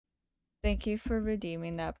Thank you for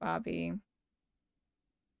redeeming that, Bobby.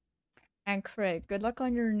 And Craig, good luck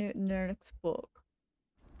on your next book.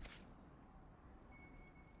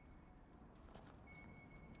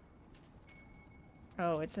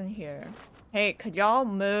 Oh, it's in here. Hey, could y'all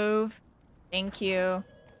move? Thank you.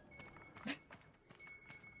 So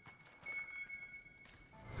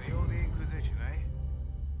you're the Inquisition, eh?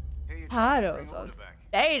 Here you tried to bring Potatoes order of back.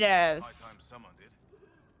 status. High time someone did.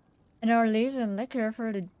 In our legion, liquor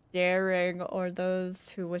for the daring or those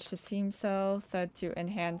who wish to seem so, said to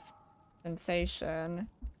enhance sensation.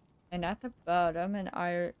 And at the bottom,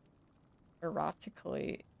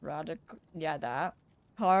 that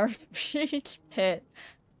carved peach pit.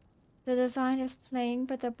 The design is plain,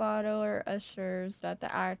 but the bottler assures that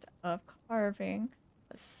the act of carving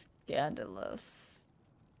was scandalous.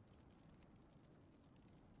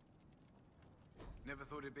 Never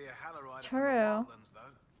thought it'd be a Halleride from the True. Wildlands,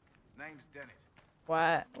 though. Name's Dennett.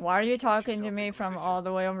 What? Why are you talking to me from all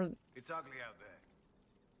the way over? It's ugly out there.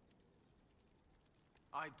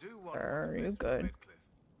 I do want Are you what's best for good? Redcliffe,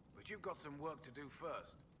 but you've got some work to do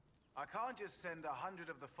first. I can't just send 100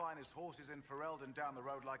 of the finest horses in Ferelden down the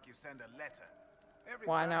road like you send a letter. Every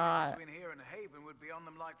Why not? between here and Haven would be on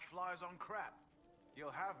them like flies on crap.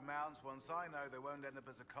 You'll have mounts once I know they won't end up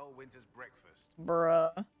as a cold winter's breakfast.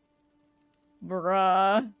 Bruh.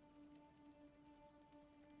 Bruh.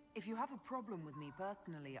 If you have a problem with me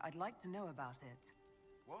personally, I'd like to know about it.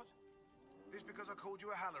 What? This because I called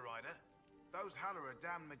you a Hallerider? Those Haller are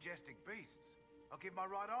damn majestic beasts. I'll give my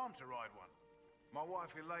right arm to ride one. My wife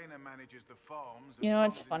Elena manages the farms. You know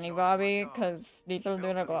what's funny, Bobby? Because these are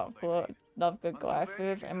Luna love good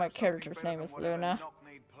glasses, and my character's name is Luna.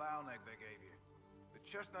 The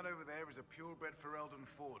chestnut over there is a purebred Ferelden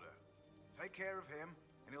forder. Take care of him,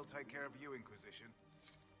 and he'll take care of you, Inquisition.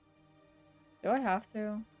 Do I have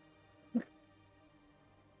to?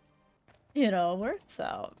 You know, works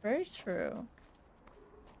out. Very true.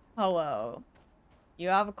 Hello. You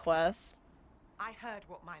have a quest? I heard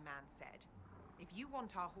what my man said. If you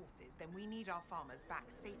want our horses, then we need our farmers back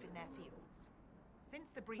safe in their fields. Since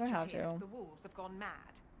the breach appeared, the wolves have gone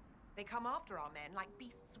mad. They come after our men like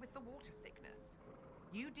beasts with the water sickness.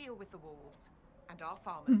 You deal with the wolves, and our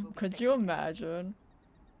farmers will be Could safe. you imagine?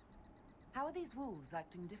 How are these wolves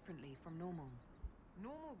acting differently from normal?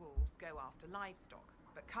 Normal wolves go after livestock,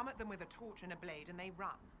 but come at them with a torch and a blade and they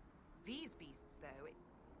run. These beasts, though,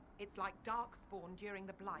 it's like darkspawn during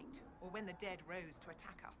the Blight, or when the dead rose to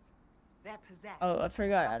attack us. They're possessed. Oh, I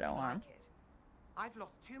forgot I don't want. Like I've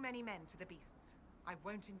lost too many men to the beasts. I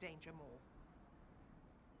won't endanger more.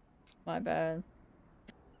 My bad.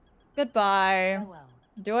 Goodbye. Farewell.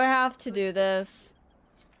 Do I have to do this?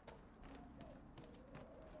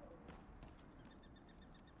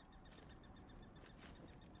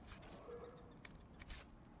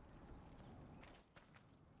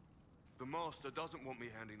 The Master doesn't want me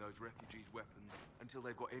handing those refugees weapons until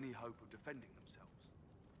they've got any hope of defending themselves.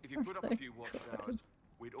 If you put up a few watchtowers,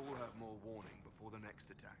 we'd all have more warning before the next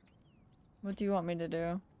attack. What do you want me to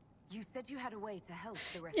do? You said you had a way to help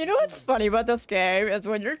the refugees. You know what's funny about this game is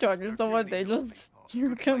when you're talking to someone, they just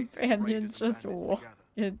your companions just walk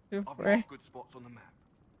into I've marked good spots on the map.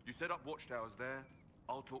 You set up watchtowers there.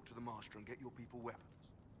 I'll talk to the Master and get your people weapons.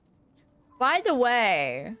 By the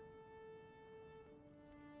way,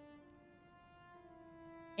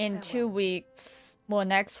 in 2 weeks, well,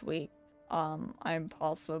 next week, I'm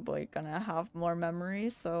possibly gonna have more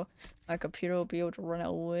memories, so my computer will be able to run a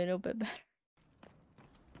little bit better.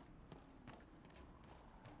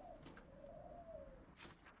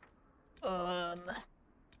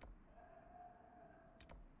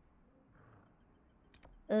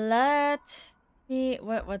 Let me,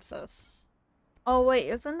 what's this? Oh wait,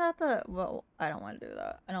 isn't that the, well, I don't want to do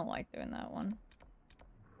that. I don't like doing that one.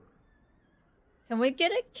 Can we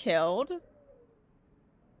get it killed?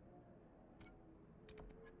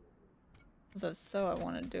 Because if so, I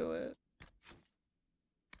want to do it.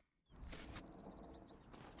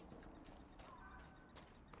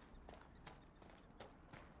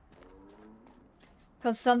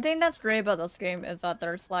 Because something that's great about this game is that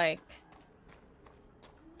there's like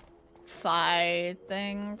side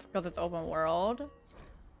things because it's open world.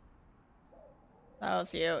 That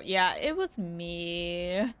was you. Yeah, it was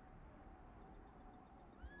me.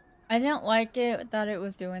 I didn't like it that it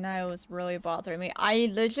was doing that. It was really bothering me. I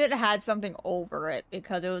legit had something over it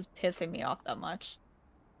because it was pissing me off that much.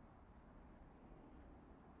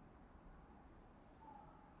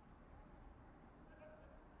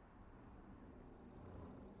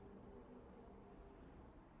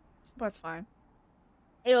 But it's fine.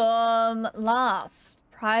 Last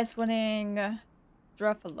prize-winning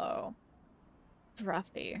Druffalo.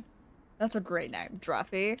 Druffy. That's a great name,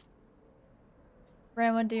 Druffy.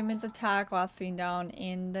 Ran when demons attack while seen down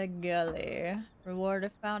in the gully. Reward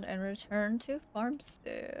if found and return to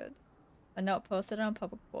farmstead. A note posted on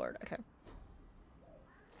public board. Okay.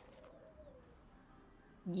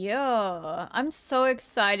 Yeah, I'm so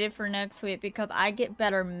excited for next week because I get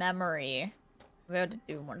better memory. We have to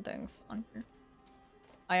do more things on here.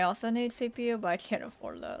 I also need CPU, but I can't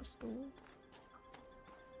afford that.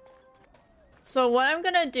 So what I'm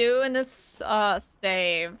gonna do in this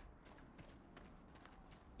save.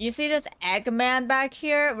 You see this Eggman back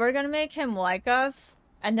here? We're gonna make him like us.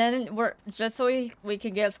 And then we're just so we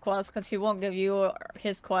can get his quest, because he won't give you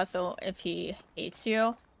his quest if he hates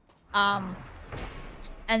you. And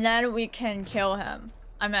then we can kill him.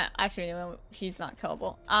 Actually, he's not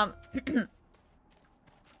killable.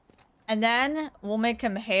 And then we'll make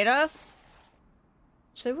him hate us.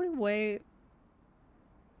 Should we wait?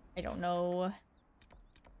 I don't know.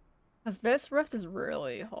 Because this rift is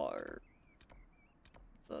really hard.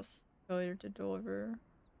 It's a failure to deliver.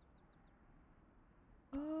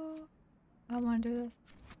 Oh, I want to do this.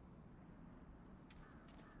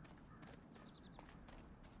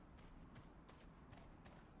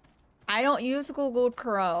 I don't use Google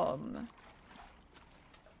Chrome.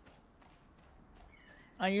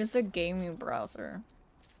 I use a gaming browser.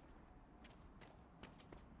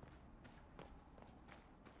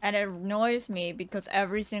 And it annoys me because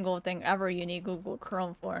every single thing ever you need Google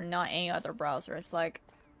Chrome for and not any other browser. It's like...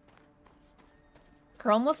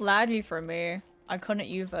 Chrome was laggy for me. I couldn't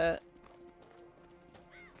use it.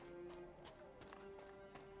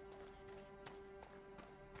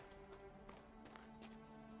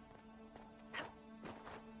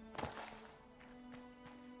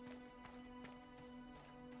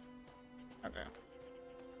 Okay.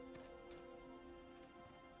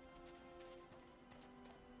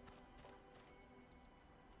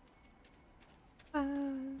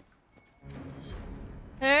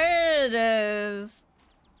 Here it is.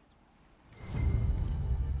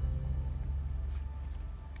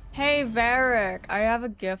 Hey, Varric, I have a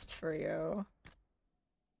gift for you.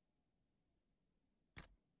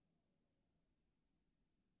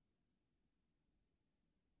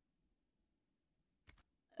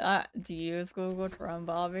 Do you use Google Chrome,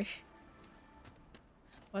 Bobby?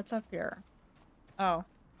 What's up here? Oh.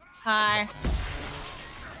 Hi.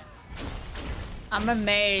 I'm a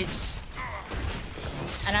mage.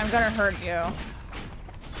 And I'm gonna hurt you.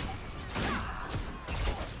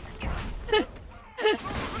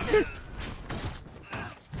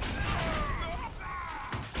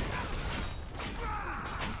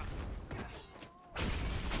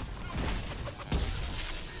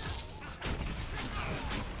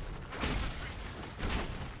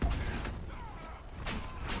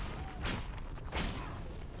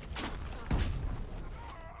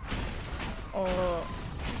 Oh.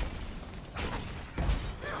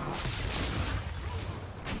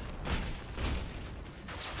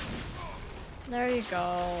 There you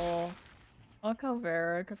go. Look how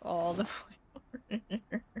Varric is all the way over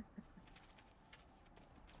here.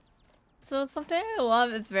 So something I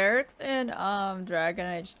love is Varric's in Dragon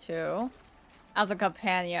Age 2 as a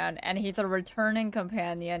companion, and he's a returning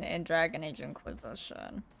companion in Dragon Age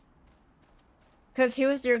Inquisition. Because he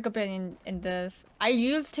was your companion in this. I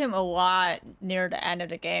used him a lot near the end of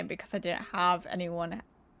the game because I didn't have anyone,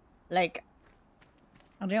 like,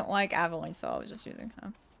 I didn't like Aveline, so I was just using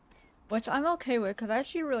him. Which I'm okay with, because I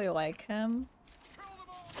actually really like him.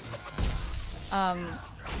 And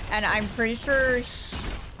I'm pretty sure,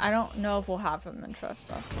 I don't know if we'll have him in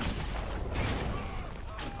Trespass.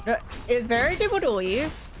 Is Varric able to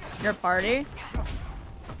leave your party?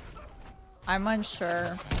 I'm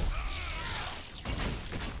unsure.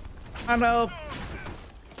 I know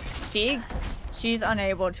she's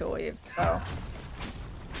unable to leave, so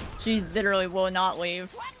she literally will not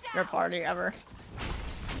leave your party ever.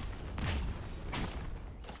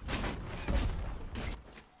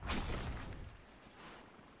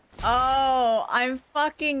 Oh, I just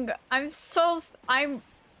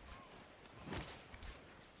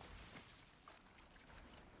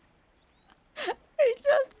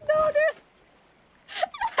noticed.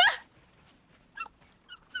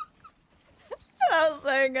 I was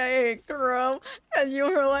saying I hate Crow, and you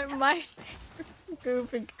were like my favorite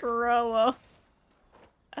goofy Crow.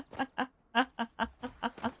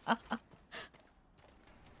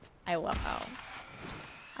 I love elves.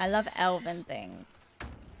 I love elven things.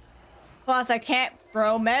 Plus, I can't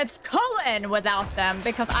romance Cullen without them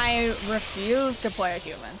because I refuse to play a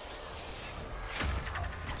human.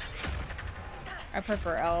 I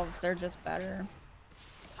prefer elves, they're just better.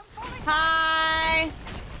 Hi!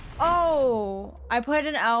 Oh! I put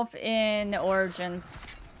an elf in Origins.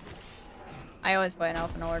 I always put an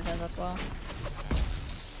elf in Origins as well.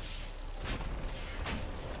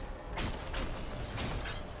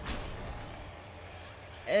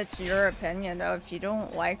 It's your opinion, though. If you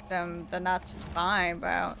don't like them, then that's fine, but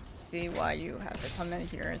I don't see why you have to come in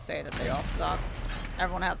here and say that they all suck.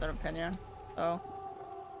 Everyone has an opinion, so.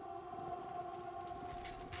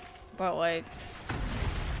 But, like,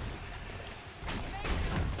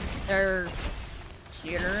 they're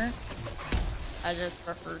cuter. I just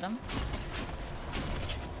prefer them.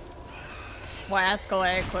 Well,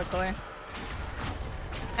 escalate quickly.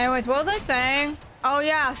 Anyways, what was I saying? Oh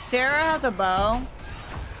yeah, Sarah has a bow.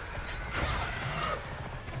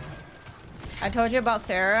 I told you about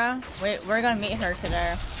Sarah. Wait, we're gonna meet her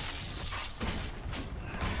today.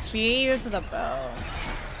 She uses a bow.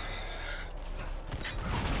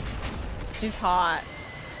 She's hot.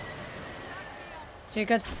 She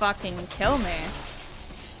could fucking kill me.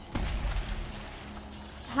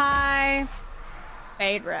 Hi.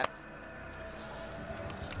 Fade rip.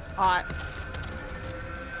 Hot.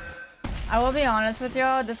 I will be honest with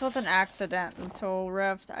y'all, this was an accidental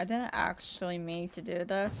rift. I didn't actually mean to do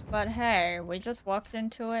this, but hey, we just walked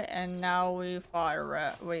into it and now we fought a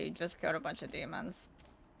rift. We just killed a bunch of demons.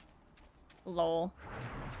 Lol.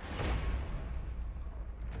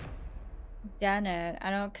 Damn it. I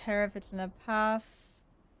don't care if it's in the past.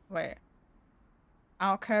 Wait. I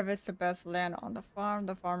don't care if it's the best land on the farm.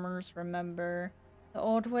 The farmers remember the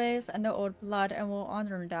old ways and the old blood and will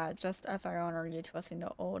honor that, just as I honor you twisting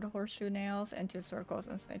the old horseshoe nails into circles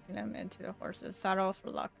and sinking them into the horse's saddles for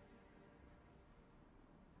luck.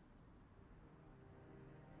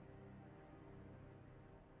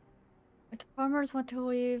 If the farmers want to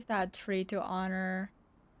leave that tree to honor,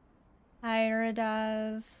 hire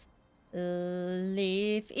does.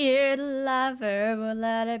 Leave it, lover, we'll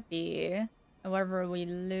let it be. And whatever we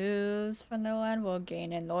lose from the land, we'll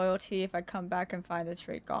gain in loyalty if I come back and find the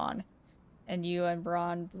tree gone. And you and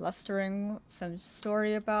Braun blustering some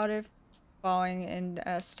story about it, falling in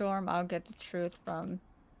a storm, I'll get the truth from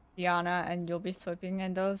Diana and you'll be sleeping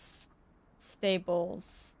in those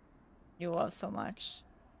stables you love so much.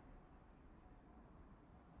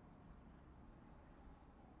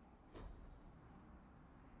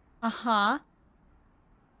 Uh-huh.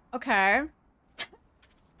 Okay.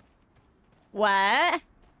 What?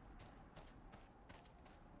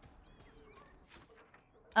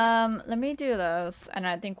 Let me do this, and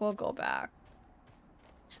I think we'll go back.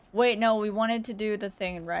 Wait, no, we wanted to do the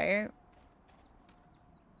thing, right?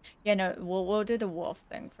 Yeah, no, we'll do the wolf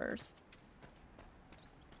thing first.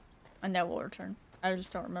 And then we'll return. I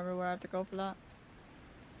just don't remember where I have to go for that.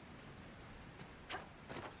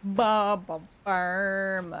 Burma.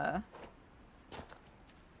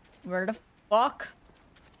 Where the fuck?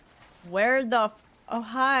 Where the oh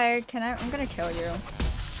hi, I'm gonna kill you.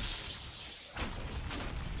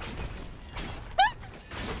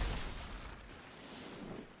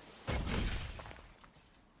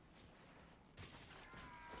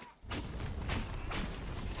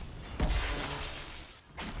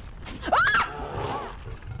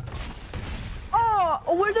 Ah!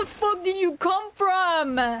 Oh, where the fuck did you come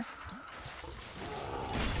from?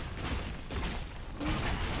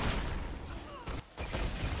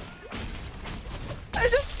 I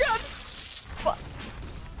just got...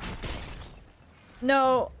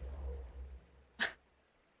 No.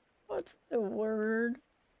 What's the word?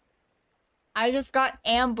 I just got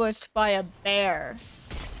ambushed by a bear.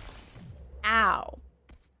 Ow.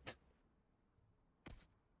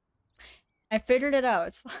 I figured it out.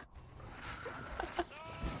 It's fine.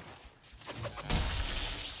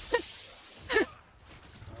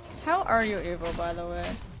 How are you evil, by the way?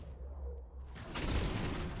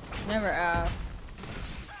 Never asked.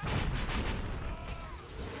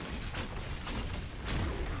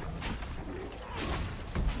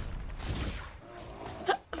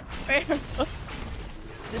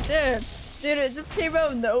 Dude, it just came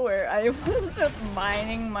out of nowhere. I was just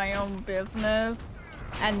minding my own business,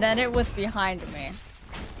 and then it was behind me.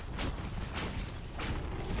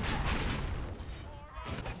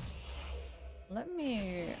 Let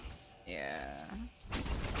me... yeah.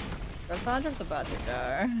 Cassandra's about to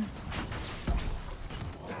die.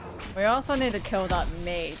 We also need to kill that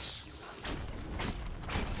mage.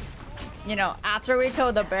 You know, after we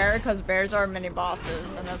kill the bear, because bears are mini bosses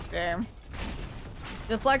in this game.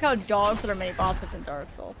 Just like how dogs are mini bosses in Dark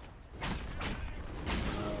Souls.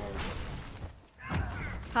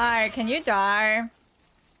 Hi, can you die?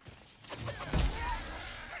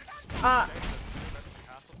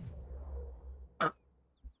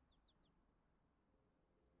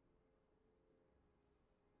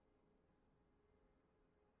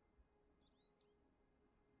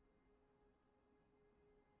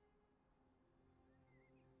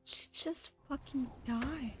 Just fucking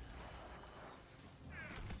die.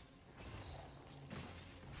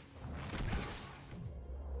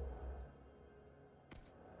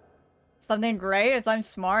 Something great is I'm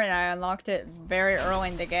smart and I unlocked it very early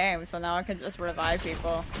in the game, so now I can just revive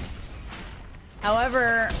people.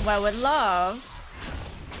 However, what I would love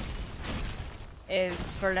is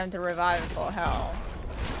for them to revive full health.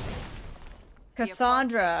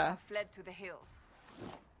 Cassandra fled to the hills.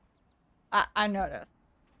 I noticed.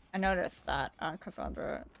 I noticed that,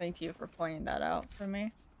 Cassandra. Thank you for pointing that out for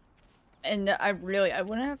me. And I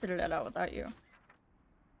wouldn't have figured that out without you.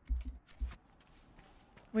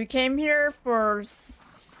 We came here for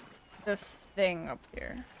this thing up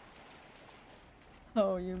here.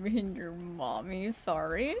 Oh, you mean your mommy?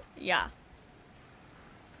 Sorry? Yeah.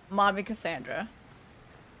 Mommy Cassandra.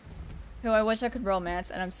 Who I wish I could romance,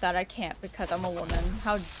 and I'm sad I can't because I'm a woman.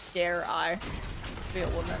 How dare I be a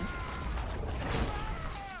woman?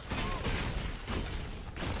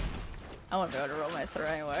 I won't be able to romance her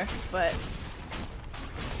anyway, but...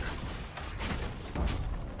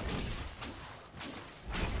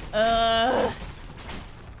 I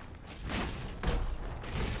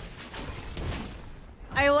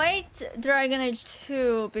liked Dragon Age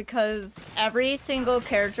 2 because every single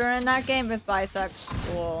character in that game is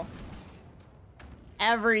bisexual.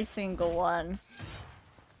 Every single one.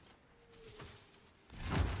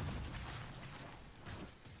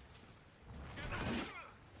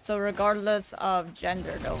 So regardless of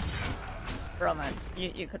gender, though, romance,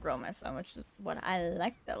 you could romance them, which is what I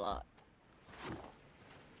liked a lot.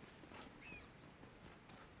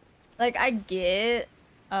 Like, I get,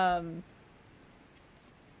 like,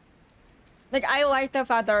 I like the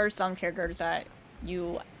fact there are some characters that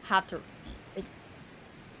you have to, like,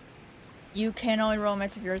 you can only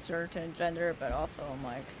romance if you're a certain gender, but also I'm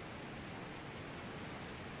like,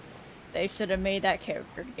 they should have made that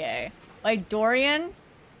character gay. Like, Dorian,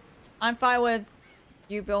 I'm fine with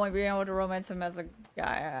you only being able to romance him as a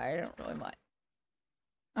guy. I don't really mind.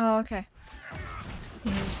 Oh, okay.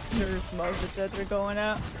 Your smoke that they're going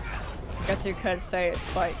out. Guess you could say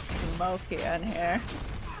it's quite smoky in here.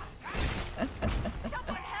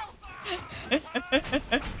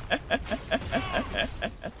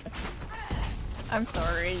 I'm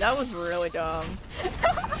sorry, that was really dumb.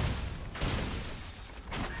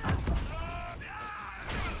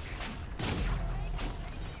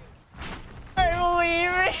 I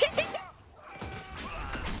believe it.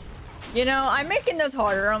 You know, I'm making this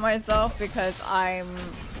harder on myself because I'm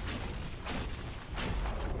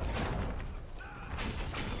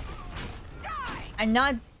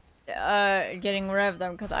not getting rid of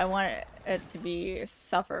them because I want it to be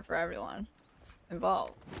suffer for everyone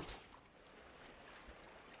involved.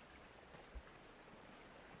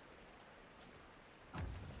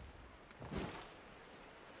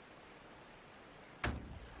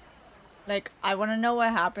 Like, I want to know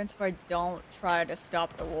what happens if I don't try to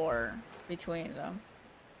stop the war between them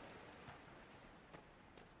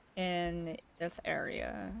in this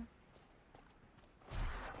area.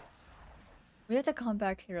 We have to come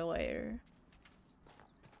back here later.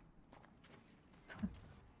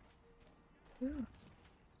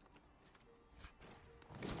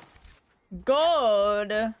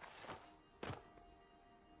 Good.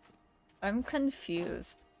 I'm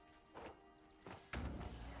confused.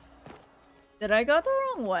 Did I go the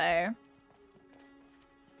wrong way?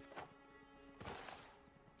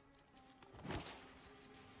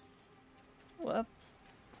 Whoops.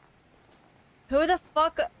 Who the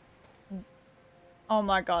fuck? Oh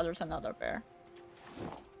my god, there's another bear.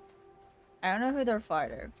 I don't know who they're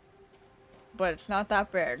fighting. But it's not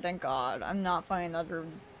that bear, thank god. I'm not fighting another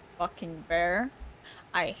fucking bear.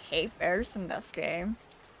 I hate bears in this game.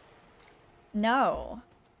 No.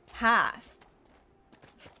 Pass.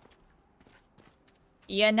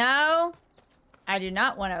 You know, I do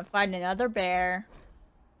not want to fight another bear.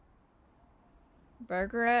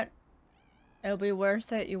 Burger it. It'll be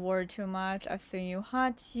worth it. You worry too much. I've seen you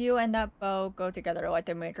hunt. You and that bow go together like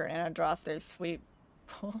the maker and atrocity sweet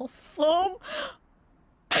wholesome.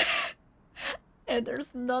 And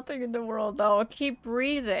there's nothing in the world that will keep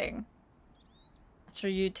breathing. So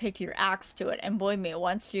you take your axe to it, and believe me,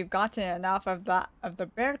 once you've gotten enough of the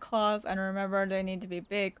bear claws, and remember they need to be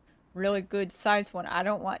big, really good sized one. I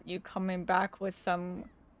don't want you coming back with some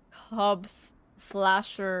cubs,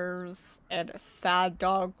 slashers, and a sad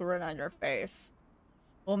dog grin on your face.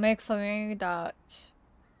 We'll make something that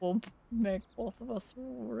will make both of us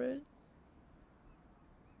rich.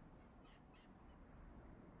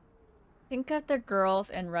 Think of the girls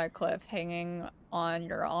in Redcliffe hanging on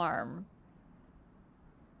your arm.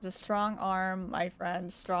 The strong arm, my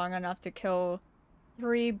friend, strong enough to kill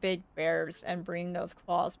 3 big bears and bring those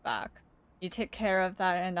claws back. You take care of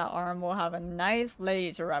that and that arm will have a nice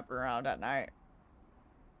lady to wrap around at night.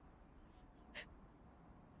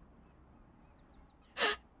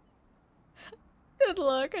 Good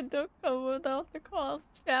luck and don't come without the claws,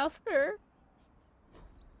 Jasper.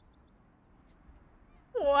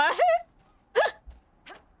 What?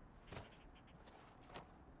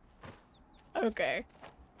 Okay.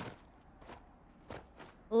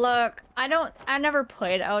 Look, I never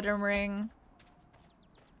played Elden Ring.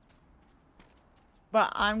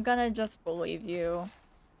 But I'm gonna just believe you.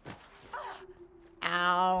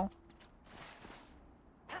 Ow.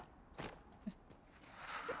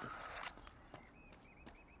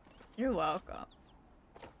 You're welcome.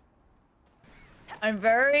 I'm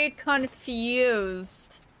very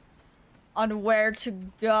confused on where to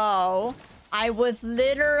go. I was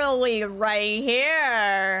literally right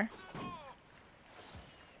here.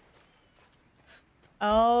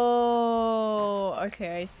 Oh,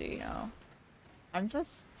 okay, I see now. I'm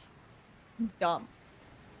just dumb.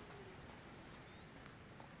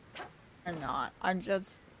 I'm not. I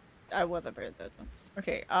wasn't paying attention.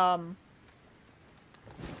 Okay,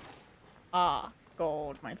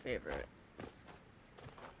 gold, my favorite.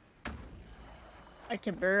 I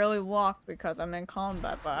can barely walk because I'm in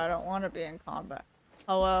combat, but I don't want to be in combat.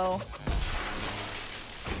 Hello?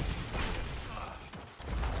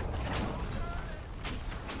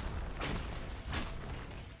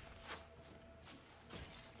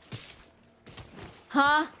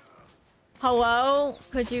 Huh? Hello?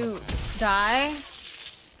 Could you die?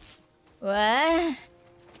 What?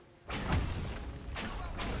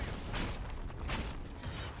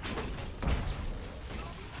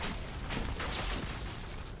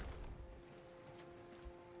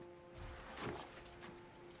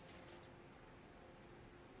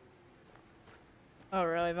 Oh,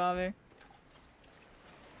 really, Bobby?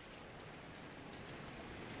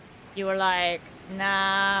 You were like,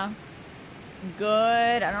 nah,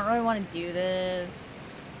 good. I don't really want to do this.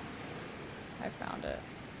 I found it.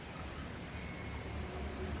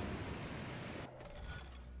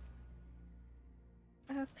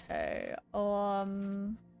 Okay,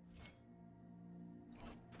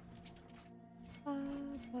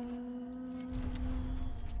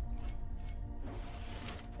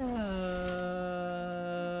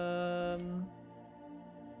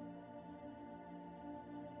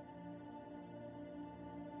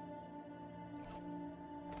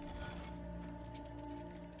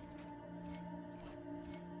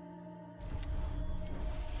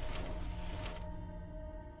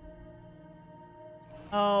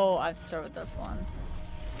 oh, I've start with this one.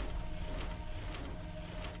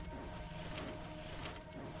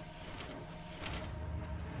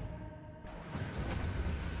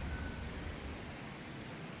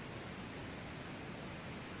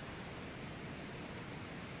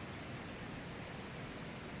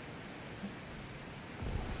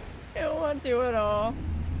 I don't want to do it all.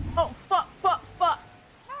 Oh, fuck, fuck, fuck!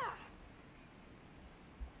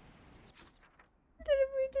 I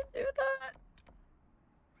didn't mean to do that.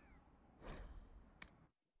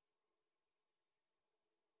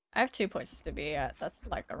 I have 2 places to be at. That's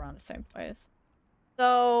like around the same place.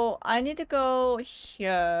 So I need to go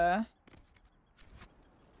here.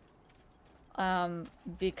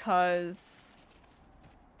 Because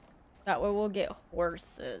that way we'll get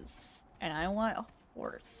horses. And I want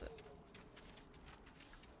horses.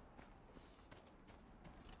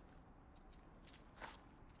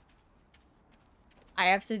 I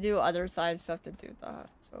have to do other side stuff to do that,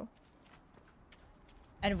 so.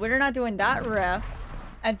 And we're not doing that rift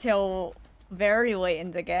until very late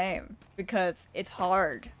in the game because it's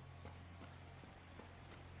hard.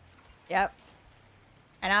 Yep.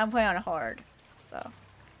 And I'm playing on hard, so.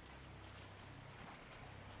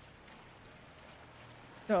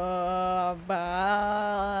 They're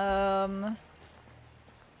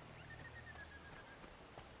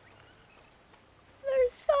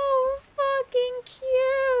so fucking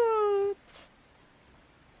cute.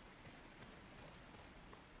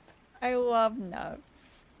 I love nugs.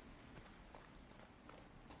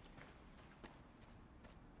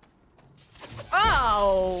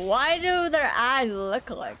 Oh, why do their eyes look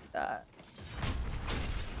like that?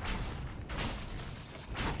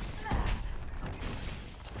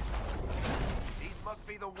 These must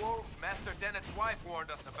be the wolves Master Dennett's wife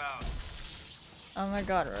warned us about. Oh my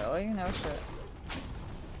god, really? No shit.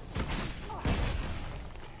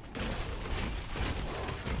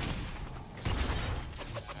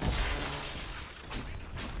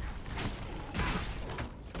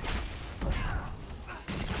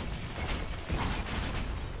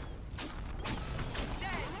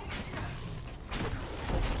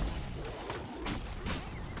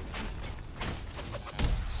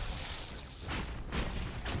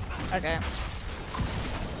 Okay.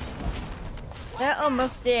 They're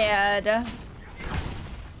almost dead.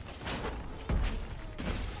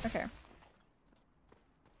 Okay.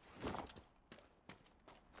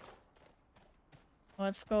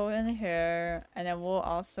 Let's go in here, and then we'll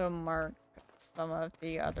also mark some of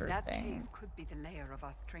the other That things. cave could be the lair of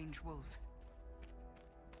our strange wolves.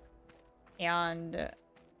 And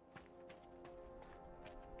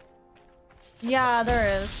yeah,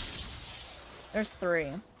 there is. There's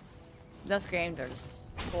 3. This game, there's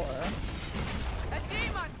 4. A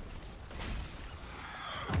demon!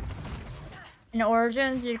 In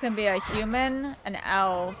Origins, you can be a human, an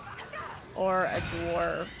elf, or a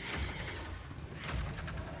dwarf.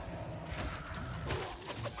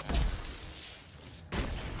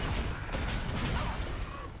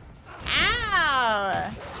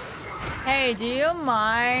 Ow! Hey, do you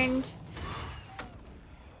mind?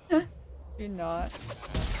 Do not.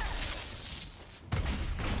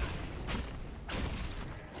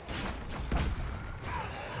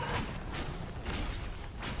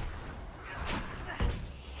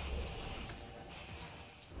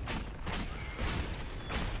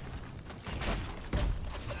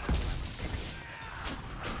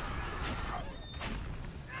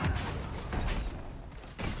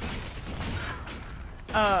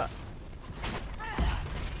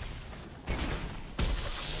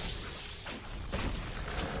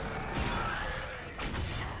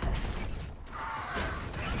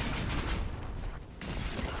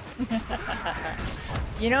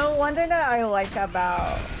 You know, one thing that I like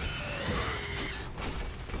about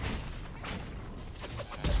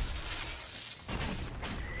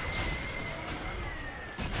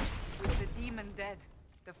With the demon dead,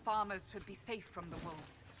 the farmers should be safe from the wolves.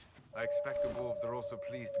 I expect the wolves are also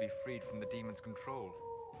pleased to be freed from the demon's control.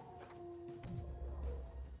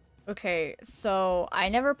 Okay, so I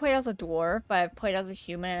never played as a dwarf, but I played as a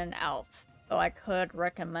human and an elf. So I could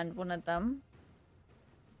recommend one of them.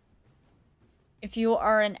 If you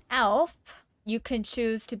are an elf, you can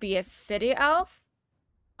choose to be a city elf,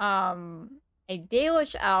 a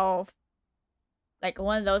Dalish elf, like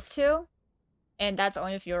one of those two, and that's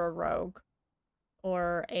only if you're a rogue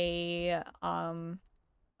or a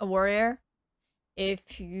warrior.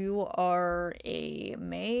 If you are a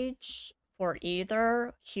mage, for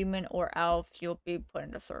either human or elf, you'll be put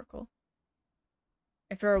in a circle.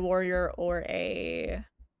 If you're a warrior or a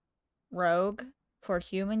rogue, for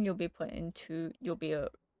human, you'll be put into you'll be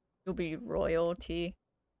royalty,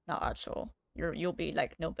 not actual. You'll be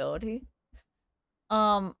like nobility.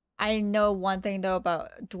 I know one thing though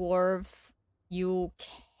about dwarves, you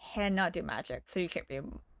cannot do magic, so you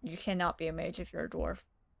cannot be a mage if you're a dwarf.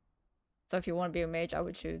 So if you want to be a mage, I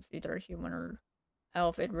would choose either a human or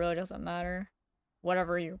elf. It really doesn't matter.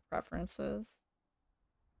 Whatever your preference is.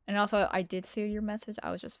 And also, I did see your message.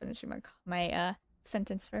 I was just finishing my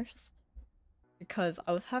sentence first. Because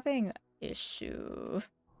I was having issues.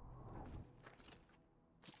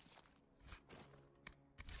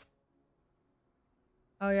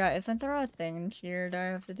 Oh yeah, isn't there a thing here that I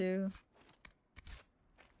have to do?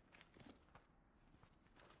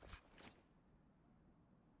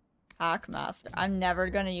 Hackmaster. I'm never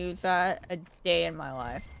gonna use that a day in my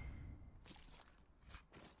life.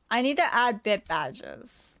 I need to add bit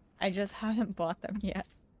badges. I just haven't bought them yet.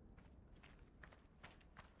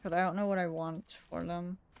 Because I don't know what I want for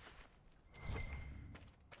them.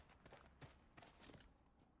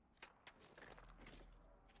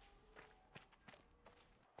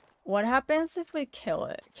 What happens if we kill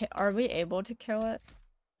it? Are we able to kill it?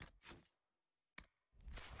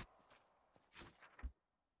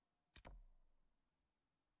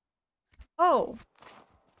 Oh!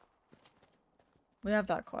 We have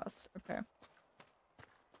that quest. Okay.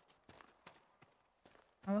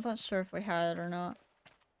 I wasn't sure if we had it or not.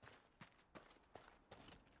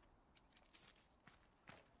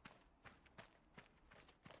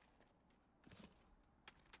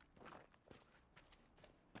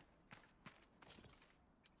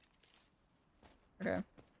 Okay.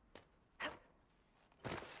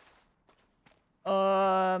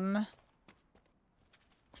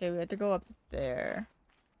 Okay, we have to go up there.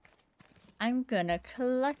 I'm gonna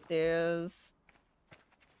collect these.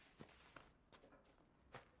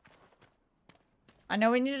 I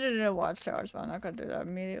know we needed to do watchtowers, but I'm not gonna do that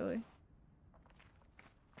immediately.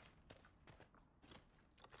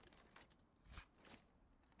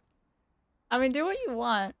 I mean, do what you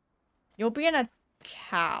want. You'll be in a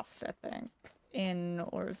cast, I think. In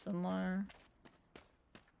or somewhere.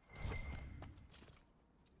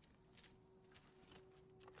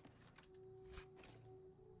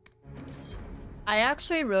 I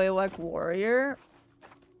actually really like Warrior.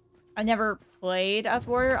 I never played as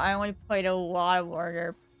warrior. I only played a lot of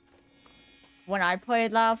warrior when I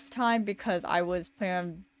played last time because I was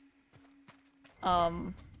playing I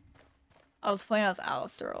was playing as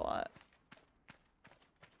Alistair a lot.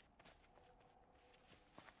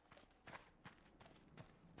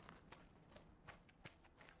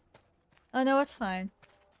 Oh no, it's fine.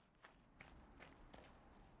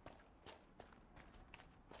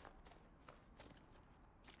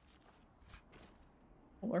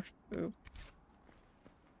 Or poop.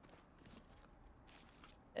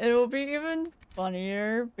 It'll be even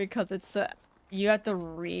funnier because it's you have to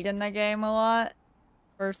read in the game a lot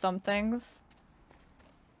for some things.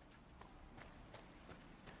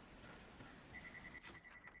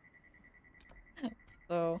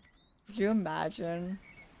 So, could you imagine?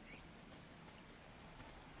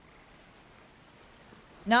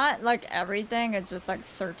 Not like everything, it's just like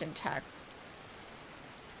certain text.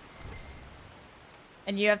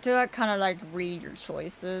 And you have to like, kind of like read your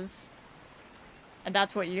choices. And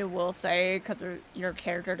that's what you will say because your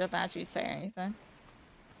character doesn't actually say anything.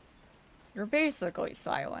 You're basically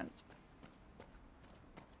silent.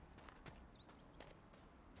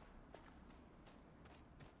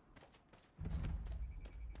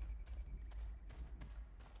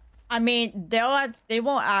 I mean, they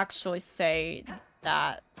won't actually say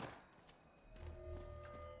that.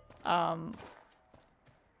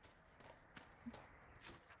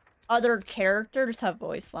 Other characters have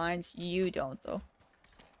voice lines. You don't, though.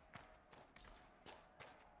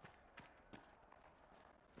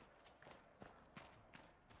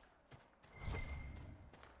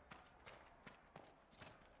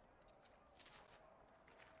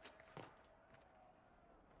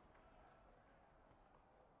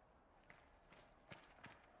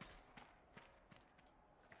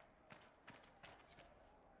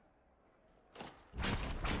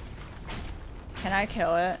 Can I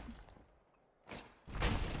kill it?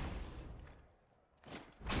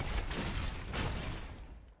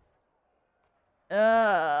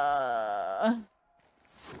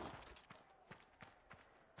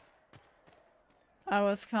 I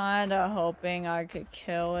was kinda hoping I could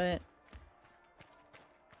kill it.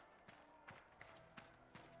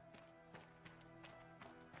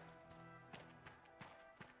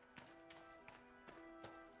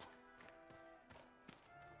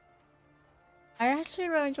 I actually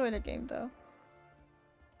really enjoy the game, though.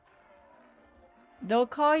 They'll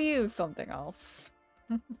call you something else.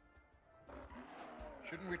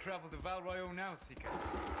 Shouldn't we travel to Val Royeaux now, Seeker?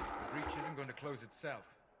 The breach isn't going to close itself.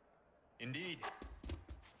 Indeed.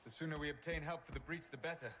 The sooner we obtain help for the breach, the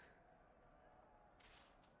better.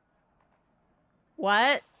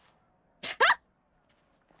 What?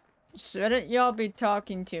 Shouldn't y'all be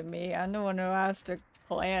talking to me? I'm the one who has to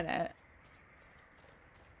plan it.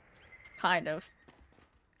 Kind of.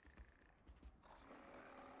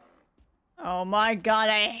 Oh my god,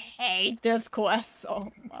 I hate this quest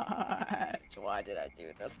so much. Why did I do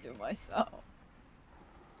this to myself?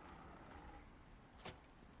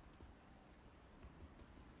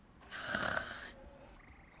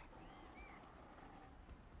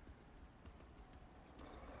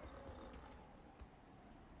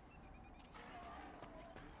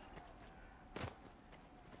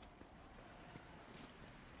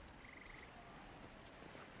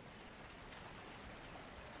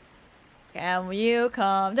 Can you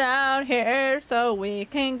come down here so we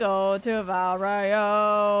can go to Val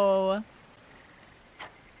Royeaux?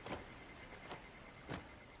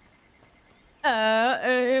 I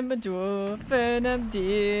am a dwarf and I'm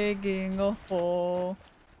digging a hole.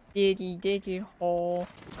 Diggy hole.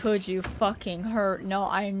 Could you fucking hurt? No,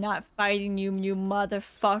 I'm not fighting you, you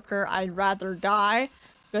motherfucker. I'd rather die.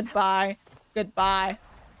 Goodbye. Goodbye.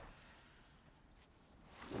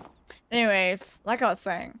 Anyways, like I was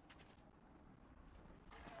saying.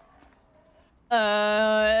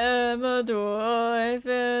 I am a dwarf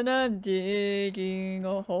and I'm digging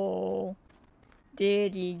a hole.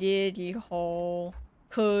 Diddy hole.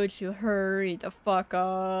 Could you hurry the fuck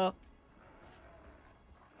up?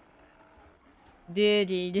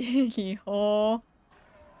 Diddy hole.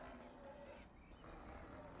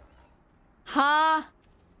 Huh?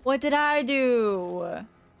 What did I do?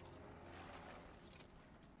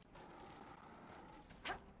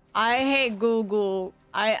 I hate Google.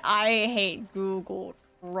 I hate Google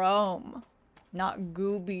Chrome, not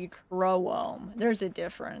Gooby Chrome. There's a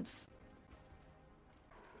difference.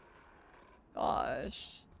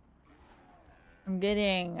 Gosh. I'm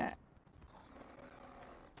getting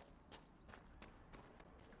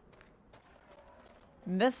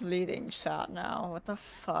misleading shot now. What the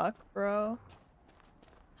fuck, bro?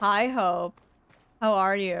 Hi, Hope. How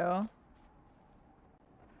are you?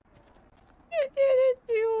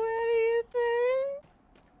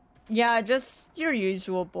 Yeah, just your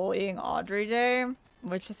usual bullying Audrey day,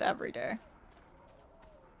 which is every day.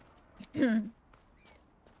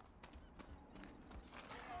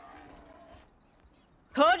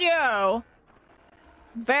 Kodio!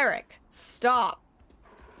 Varric, stop.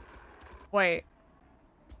 Wait.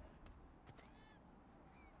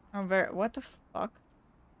 Oh, what the fuck?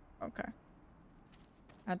 Okay.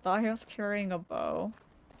 I thought he was carrying a bow.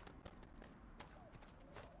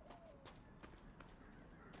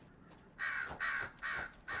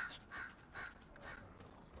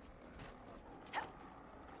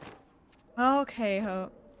 Okay,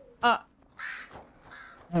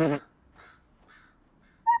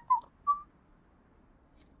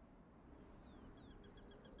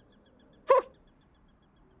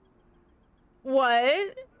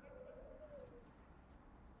 What?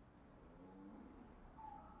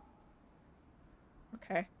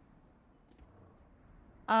 Okay.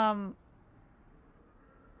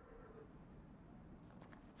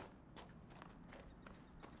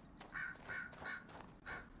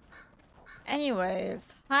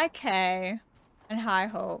 Anyways, hi Kay, and hi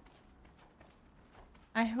Hope.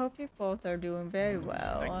 I hope you both are doing very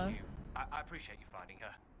well. Thank you. I appreciate you finding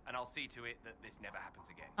her, and I'll see to it that this never happens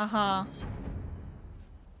again. Uh-huh.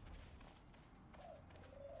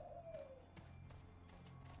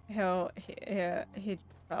 He's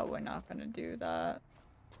probably not gonna do that.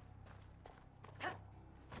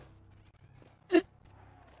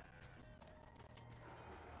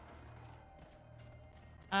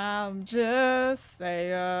 I'm just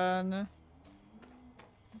saying.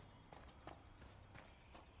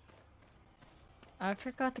 I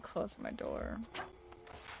forgot to close my door.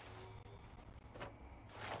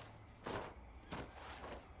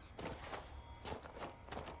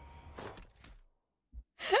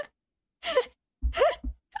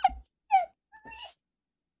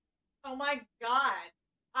 Oh my god.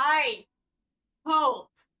 I hope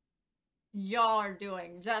y'all are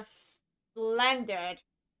doing just splendid.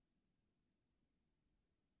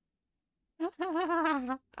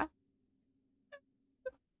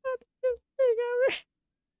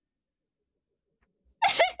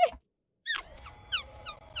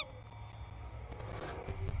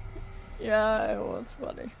 Yeah, it was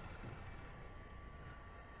funny.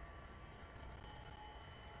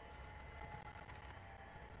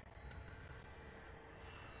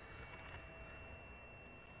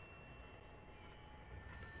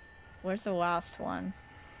 Where's the last one?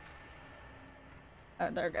 Oh,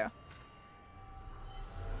 there we go.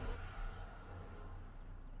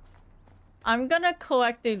 I'm gonna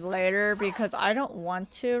collect these later because I don't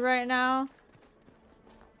want to right now.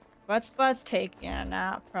 But's taking a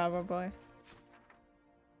nap, probably.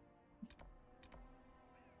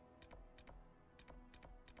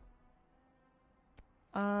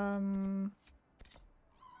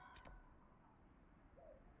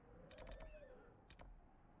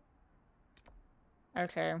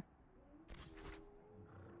 Okay.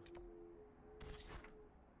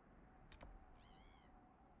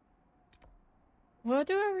 We'll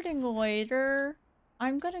do everything later.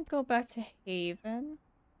 I'm gonna go back to Haven.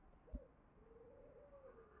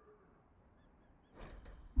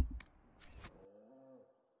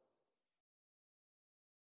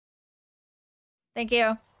 Thank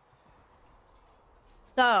you.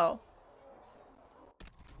 So,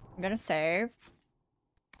 I'm gonna save.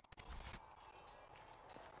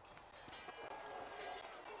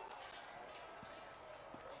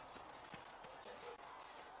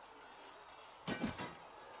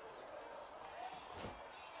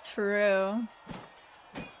 True.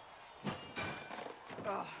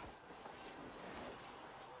 Ugh.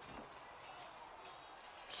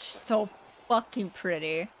 So fucking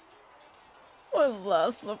pretty. Was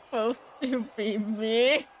that supposed to be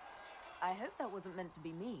me? I hope that wasn't meant to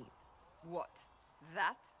be me. What?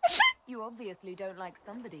 That? You obviously don't like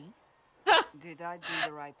somebody. Did I do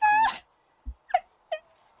the right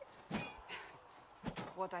thing?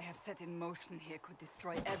 What I have set in motion here could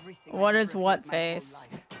destroy everything. What is what face?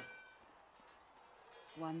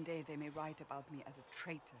 One day they may write about me as a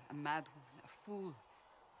traitor, a madwoman, a fool,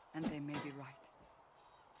 and they may be right.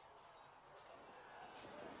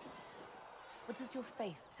 What does your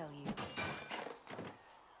faith tell you?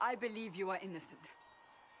 I believe you are innocent.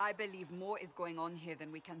 I believe more is going on here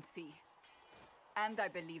than we can see. And I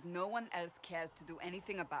believe no one else cares to do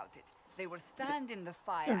anything about it. They will stand in the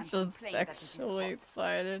fire and complain that it is sexually hot.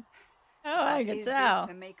 excited. Oh, I can Is tell.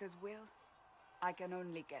 this the Maker's will? I can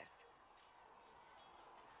only guess.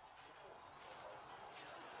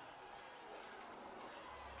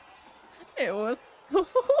 It was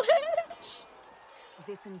foolish.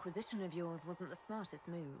 This Inquisition of yours wasn't the smartest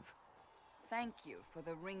move. thank you for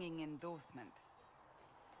the ringing endorsement.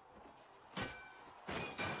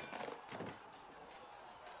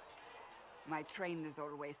 My trainers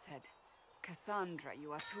always said, Cassandra,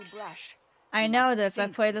 you are too brash. I know this. I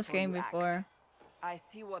played this game before. I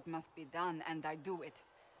see what must be done, and I do it.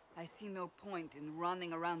 I see no point in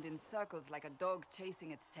running around in circles like a dog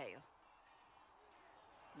chasing its tail.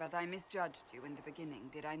 But I misjudged you in the beginning,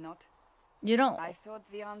 did I not? You don't. I thought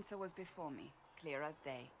the answer was before me, clear as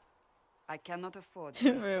day. I cannot afford to be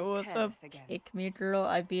If it was a careless again. pick me girl,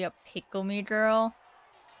 I'd be a pickle me girl.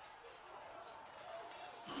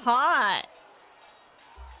 Hot.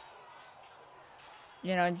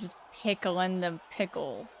 You know, just pickling the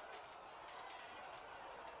pickle.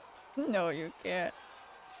 No, you can't.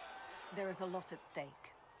 There is a lot at stake.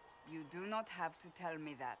 You do not have to tell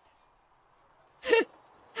me that.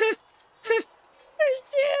 I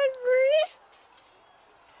can't breathe.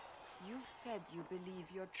 You've said you believe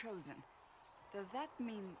you're chosen. Does that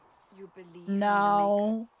mean you believe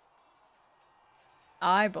No.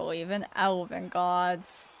 I believe in elven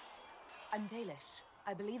gods. I'm Dalish.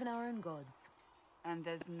 I believe in our own gods. And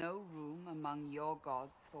there's no room among your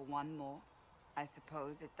gods for one more? I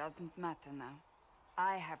suppose it doesn't matter now.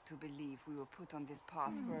 I have to believe we were put on this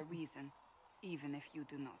path for a reason, even if you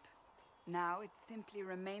do not. Now it simply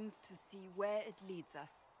remains to see where it leads us.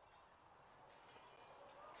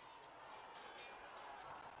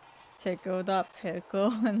 Tickle that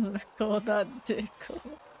pickle and lickle that tickle.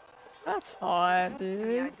 That's hard, To me,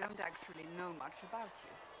 dude. I don't actually know much about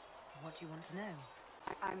you. What do you want to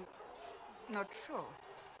know? I'm not sure.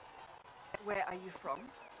 Where are you from?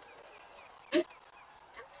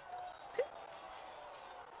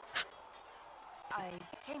 I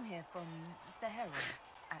came here from Sahara,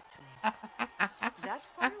 actually. That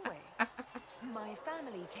far away? My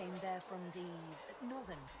family came there from the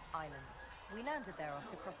northern islands. We landed there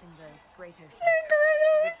after crossing the Great Ocean.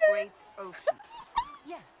 The Great Ocean.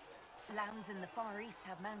 Yes, lands in the Far East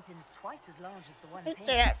have mountains twice as large as the ones I here.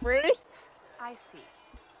 can't breathe. I see.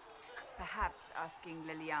 Perhaps asking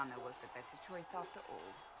Liliana was the better choice after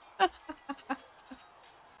all.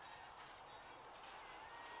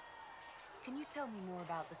 Can you tell me more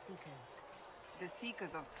about the Seekers? The Seekers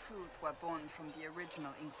of Truth were born from the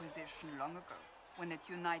original Inquisition long ago, when it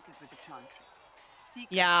united with the Chantry. Seekers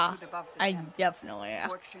Yeah, stood above the I temple, definitely am.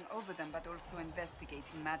 watching over them but also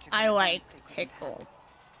investigating magical I like events they couldn't pickle. handle.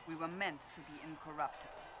 We were meant to be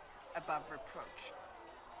incorruptible, above reproach.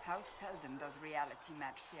 How seldom does reality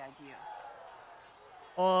match the idea?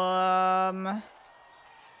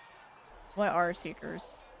 What are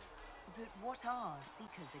Seekers? But what are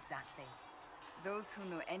Seekers exactly? Those who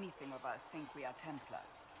know anything of us think we are Templars.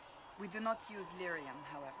 We do not use lyrium,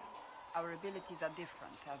 however. Our abilities are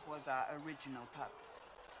different, as was our original purpose.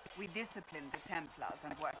 We disciplined the Templars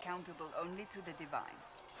and were accountable only to the divine.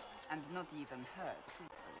 And not even her,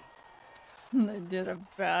 truthfully. They did a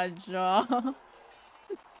bad job.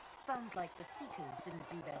 Sounds like the Seekers didn't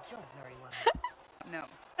do their job very well. No,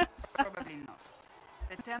 probably not.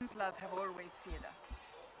 The Templars have always feared us.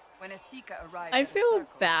 When a Seeker arrives I at a feel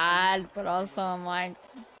circle, bad, but also I'm like,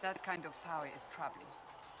 that kind of power is troubling.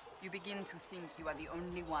 You begin to think you are the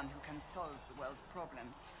only one who can solve the world's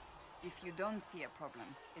problems. If you don't see a problem,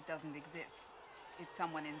 it doesn't exist. If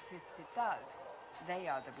someone insists it does, they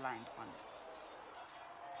are the blind ones.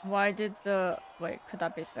 why did the... Wait, could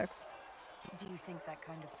that be fixed? Do you think that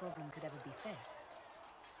kind of problem could ever be fixed?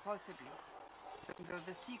 Possibly. Though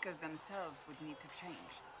the Seekers themselves would need to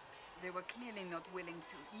change. They were clearly not willing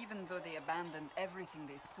to, even though they abandoned everything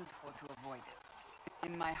they stood for to avoid it.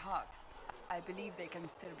 In my heart, I believe they can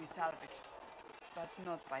still be salvaged, but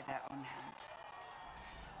not by their own hand.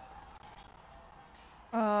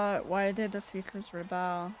 Why did the Seekers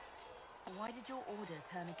rebel? Why did your order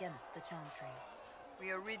turn against the Chantry?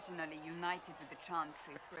 We originally united with the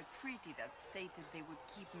Chantry through a treaty that stated they would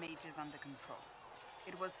keep mages under control.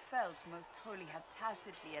 It was felt Most Holy had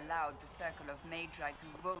tacitly allowed the Circle of Magi to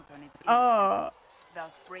vote on its independence, thus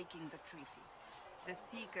breaking the treaty. The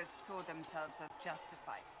Seekers saw themselves as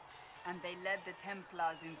justified, and they led the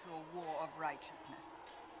Templars into a war of righteousness.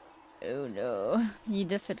 Oh no, you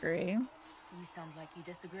disagree. You sound like you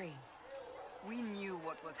disagree. We knew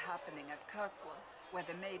what was happening at Kirkwall, where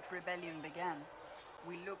the Mage Rebellion began.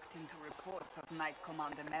 We looked into reports of Knight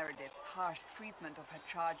Commander Meredith's harsh treatment of her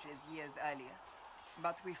charges years earlier.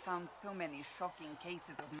 But we found so many shocking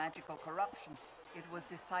cases of magical corruption, it was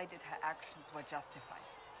decided her actions were justified.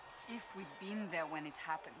 If we'd been there when it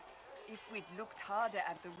happened, if we'd looked harder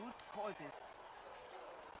at the root causes...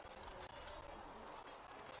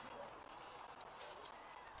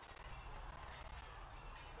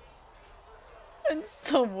 And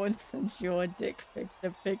someone sends you a dick pic.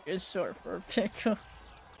 The pic is short for pickle.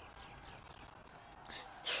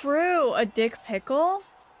 True, a dick pickle?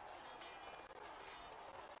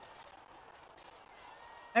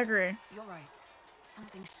 I agree. You're right.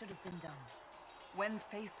 Something should have been done. When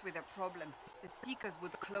faced with a problem, the Seekers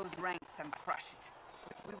would close ranks and crush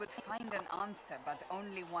it. We would find an answer, but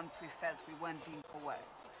only once we felt we weren't being coerced.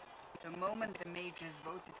 The moment the mages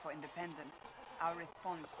voted for independence, our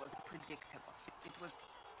response was predictable. It was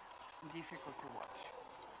difficult to watch.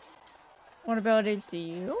 What abilities do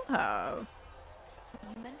you have?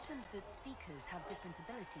 You mentioned that Seekers have different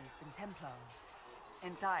abilities than Templars.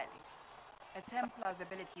 Entirely. A Templar's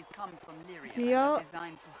abilities come from Lyria Do and y'all- are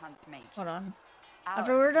designed to hunt mages. Hold on. Ours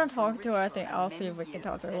After we're done come from talking to her, I think ritual I'll and see if we many can years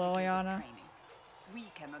talk of to dedicated Liliana. training. We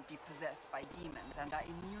cannot be possessed by demons and are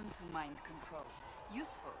immune to mind control.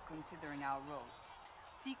 Useful considering our roles.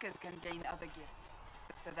 Seekers can gain other gifts,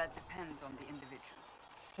 but that depends on the individual.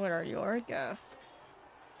 What are your gifts?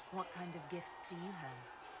 What kind of gifts do you have?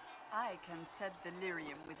 I can set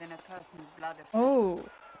delirium within a person's blood effect. Oh.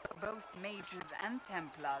 Both mages and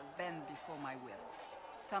Templars bend before my will.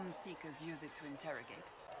 Some Seekers use it to interrogate,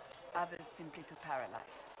 others simply to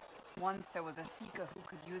paralyze. Once there was a Seeker who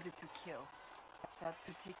could use it to kill. That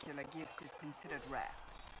particular gift is considered rare.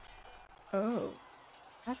 Oh.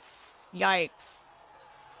 That's... yikes.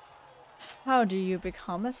 How do you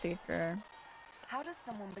become a Seeker? How does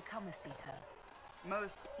someone become a Seeker?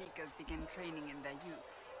 Most Seekers begin training in their youth.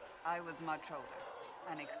 I was much older,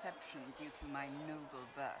 an exception due to my noble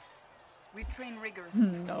birth. We train rigorously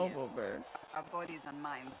for Noble years. bird. Our bodies and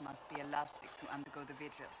minds must be elastic to undergo the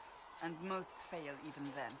vigil, and most fail even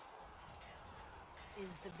then.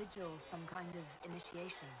 Is the vigil some kind of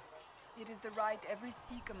initiation? It is the rite every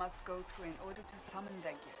Seeker must go through in order to summon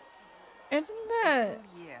their gifts. Isn't A that...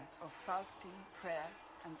 full year of fasting, prayer,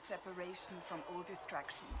 and separation from all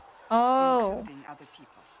distractions, Oh. including other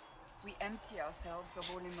people. We empty ourselves of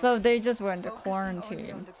all emotions. So they just went to focusing only on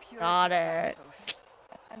quarantine. the purity Got of our it. devotion.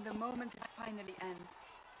 And the moment it finally ends,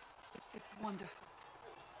 it's wonderful.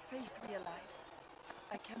 Faith realized.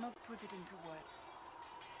 I cannot put it into words.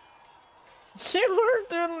 She were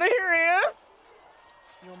delirious.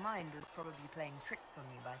 Your mind was probably playing tricks on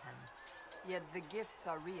you by then. Yet the gifts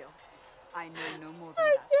are real. I know no more than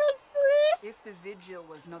I that. can't breathe. If the vigil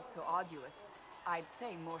was not so arduous, I'd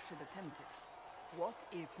say more should attempt it. What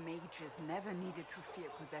if mages never needed to fear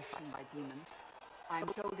possession by demons? I'm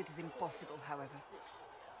told it is impossible, however.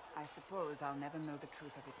 I suppose I'll never know the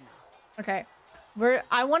truth of it now. Okay.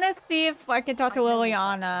 I want to see if I can talk to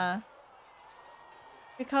Liliana.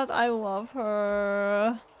 Because I love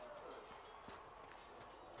her.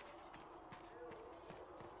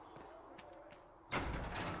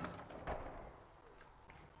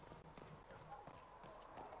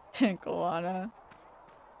 Tinkleana.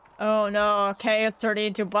 Oh no, okay, it's turning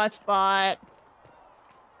into butt spot.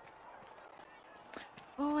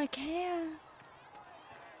 Oh, I can.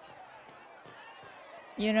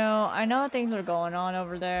 You know, I know things are going on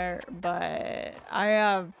over there, but I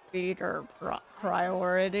have bigger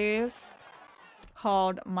priorities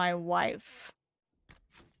called my wife.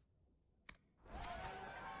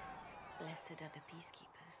 Blessed are the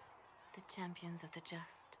peacekeepers, the champions of the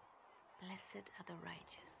just. Blessed are the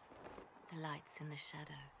righteous, the lights in the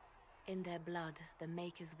shadow. In their blood, the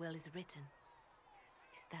Maker's will is written.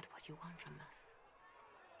 Is that what you want from us?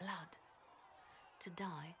 Blood. To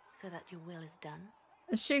die so that your will is done?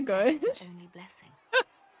 Is she good? That's the only blessing.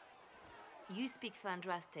 You speak for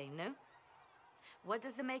Andraste, no? What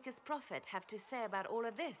does the Maker's prophet have to say about all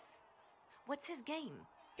of this? What's his game?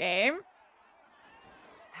 Game?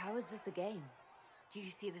 How is this a game? Do you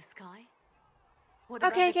see the sky? What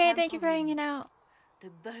about Okay, the okay, thank you for temple hanging ruins? out. The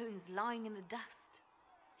bones lying in the dust.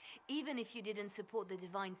 Even if you didn't support the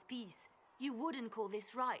Divine's peace, you wouldn't call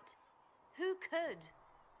this right. Who could?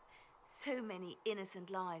 So many innocent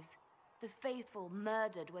lives. The faithful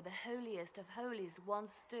murdered where the holiest of holies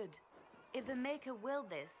once stood. If the Maker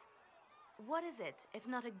willed this, what is it if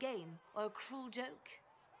not a game or a cruel joke?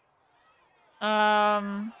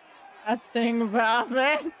 A thing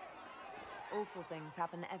happen. Awful things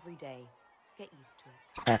happen every day. Get used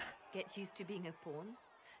to it. Get used to being a pawn?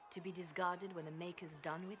 To be discarded when the Maker's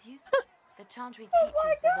done with you? The chantry teaches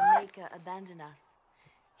that the Maker abandoned us.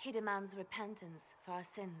 He demands repentance for our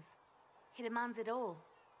sins. He demands it all.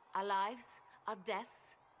 Our lives, our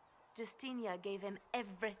deaths. Justinia gave him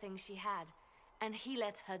everything she had, and he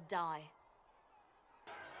let her die.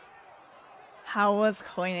 How was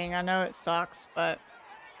cleaning? I know it sucks, but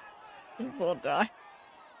people die.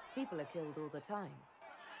 People are killed all the time.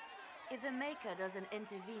 If the Maker doesn't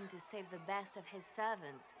intervene to save the best of his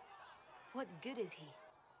servants, What good is he?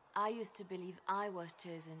 I used to believe I was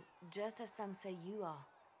chosen, just as some say you are.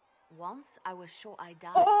 Once I was sure I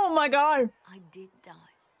died. Oh my god! I did die.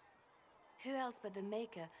 Who else but the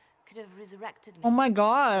Maker could have resurrected me? Oh my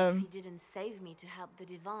god! If he didn't save me to help the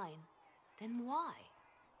Divine, then why?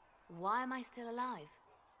 Why am I still alive?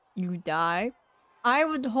 You died? I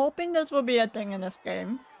was hoping this would be a thing in this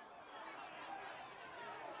game.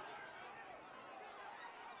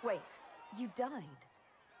 Wait, you died?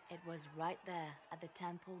 It was right there at the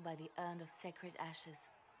temple by the urn of sacred ashes.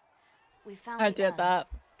 We found I the did urn, that.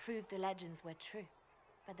 proved the legends were true,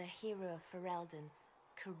 but the hero of Ferelden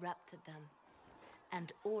corrupted them.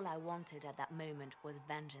 And all I wanted at that moment was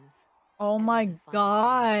vengeance. Oh my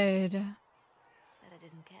god. But I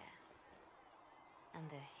didn't care. And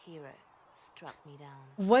the hero struck me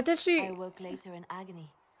down. What did she... I woke later in agony.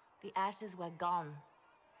 The ashes were gone.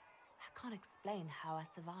 I can't explain how I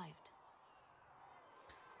survived.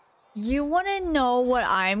 You want to know what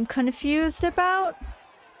I'm confused about?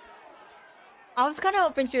 I was kind of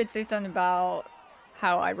hoping she would say something about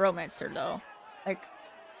how I romanced her, though. Like,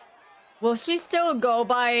 will she still go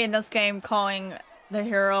by in this game calling the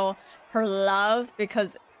hero her love?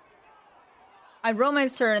 Because I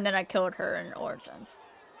romanced her and then I killed her in Origins.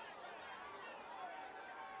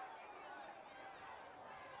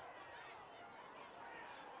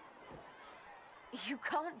 You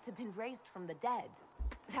can't have been raised from the dead.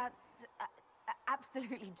 That's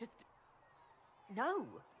absolutely just... No.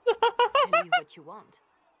 Believe what you want.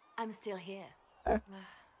 I'm still here.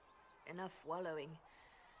 Enough wallowing.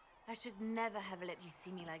 I should never have let you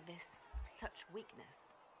see me like this. Such weakness.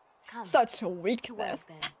 Come. Such weakness. To work,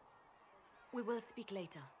 then. We will speak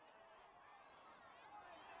later.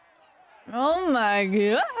 Oh my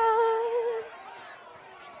god.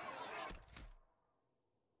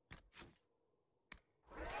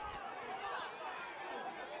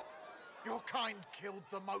 Your kind killed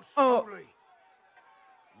the most Oh. holy.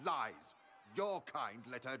 Lies. Your kind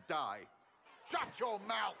let her die. Shut your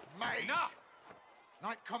mouth, mate! Enough!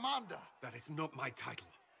 Knight Commander! That is not my title.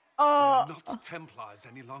 Oh. We are not Templars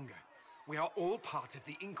any longer. We are all part of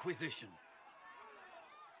the Inquisition.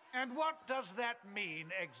 And what does that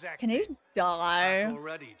mean exactly? Can he die? Back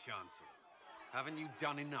already, Chancellor. Haven't you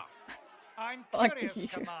done enough? I'm Fuck curious, you.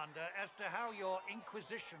 Commander, as to how your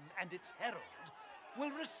Inquisition and its herald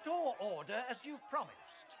will restore order as you've promised.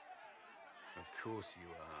 Of course you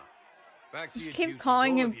are. Back to You your keep duties,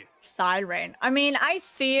 calling all him of you. Siren. I mean, I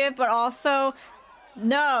see it, but also,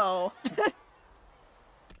 no.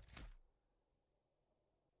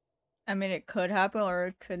 I mean, it could happen or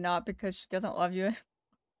it could not because she doesn't love you.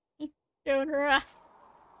 Killed her ass.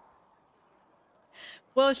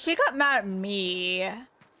 Well, she got mad at me.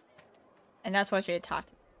 And that's why she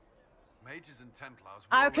attacked me. Mages and Templars.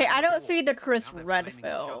 Okay, I don't see the Chris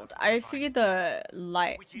Redfield. I see the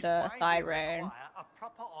light, the Siren. A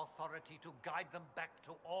proper authority to guide them back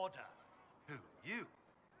to order. Who? You?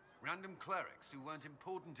 Random clerics who weren't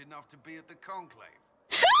important enough to be at the conclave.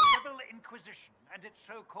 The Rebel Inquisition and its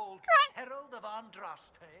so-called Herald of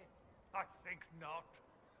Andraste? I think not.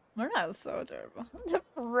 We're not so terrible. The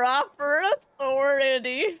proper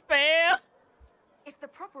authority fail. If the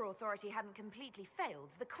proper authority hadn't completely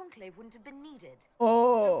failed, the conclave wouldn't have been needed.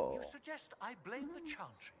 Oh. So you suggest I blame the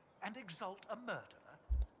Chantry and exalt a murderer?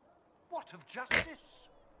 What of justice?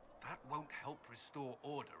 That won't help restore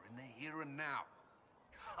order in the here and now.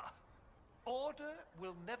 Order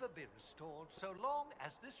will never be restored so long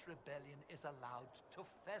as this rebellion is allowed to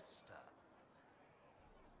fester.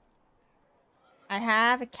 I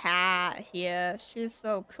have a cat here. She's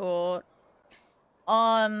so cool.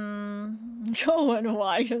 Joan,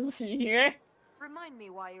 why is he here? Remind me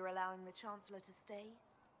why you're allowing the Chancellor to stay.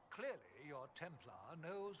 Clearly, your Templar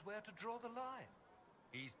knows where to draw the line.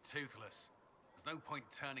 He's toothless. There's no point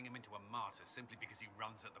turning him into a martyr simply because he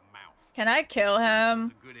runs at the mouth. Can I kill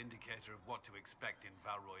him? It's a good indicator of what to expect in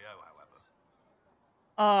Val Royeaux,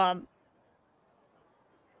 however.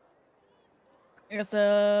 It's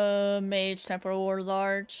a mage temporal war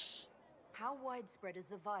large. How widespread is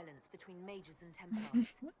the violence between mages and Templars?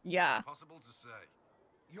 Yeah. Possible to say.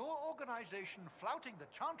 Your organization flouting the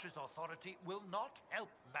Chantry's authority will not help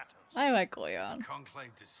matters. I like Leon.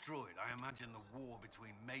 Conclave destroyed. I imagine the war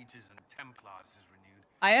between mages and Templars is renewed.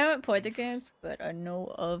 I haven't played the games, but I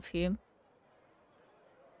know of him.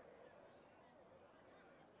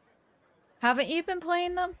 Haven't you been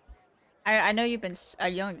playing them? I know you've been a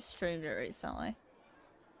young streamer recently.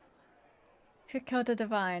 Could kill the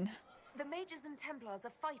Divine. The mages and Templars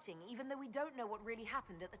are fighting, even though we don't know what really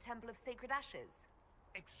happened at the Temple of Sacred Ashes.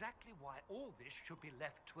 Exactly why all this should be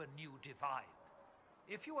left to a new divine.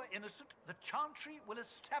 If you are innocent, the Chantry will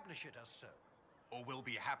establish it as so. Or we'll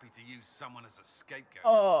be happy to use someone as a scapegoat.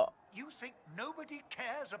 Oh. You think nobody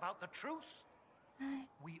cares about the truth?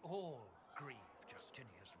 We all grieve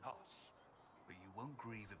Justinia's loss. But you won't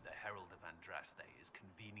grieve if the Herald of Andraste is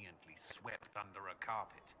conveniently swept under a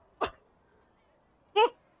carpet.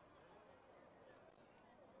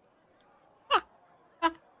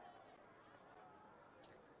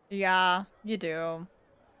 Yeah, you do.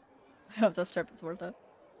 I hope this trip is worth it.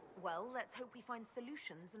 Well, let's hope we find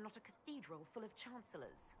solutions and not a cathedral full of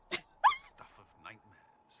chancellors. Stuff of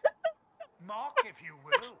nightmares. Mark, if you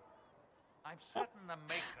will. I'm certain the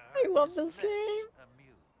maker I love is this less game.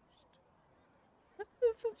 amused.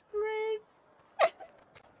 This is great.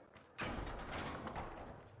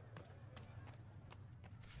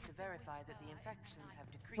 To verify that the infections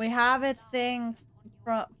have decreased. We have a thing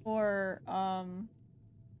for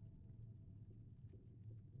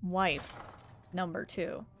wife number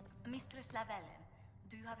 2. Mistress Lavellen,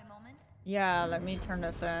 do you have a moment? Yeah, let me turn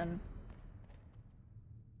this in.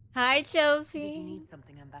 Hi, Chelsea. Did you need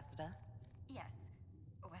something, Ambassador? Yes.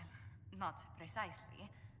 Well, not precisely,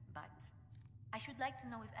 but I should like to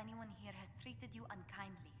know if anyone here has treated you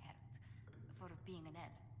unkindly, Herald, for being an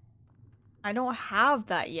elf. I don't have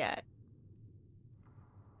that yet.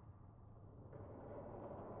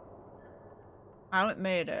 I haven't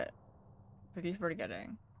made it. I keep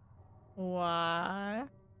forgetting. Why?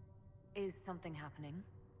 Is something happening?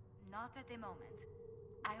 Not at the moment.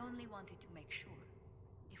 I only wanted to make sure.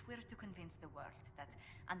 If we're to convince the world that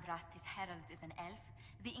Andraste's Herald is an elf,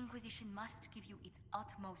 the Inquisition must give you its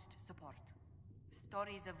utmost support.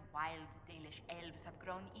 Stories of wild Dalish elves have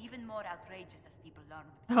grown even more outrageous as people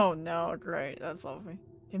learn. Oh no, great. That's lovely.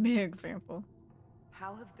 Give me an example.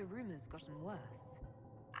 How have the rumors gotten worse?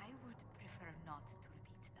 I would prefer not to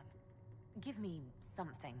repeat them. Give me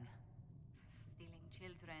something. Stealing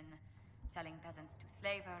children, selling peasants to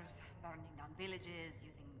slavers, burning down villages,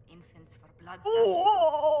 using infants for blood.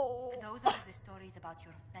 Oh! Those are the stories about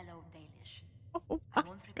your fellow Dalish. Oh I my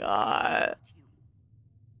won't repeat god. about you.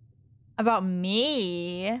 About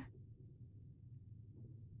me?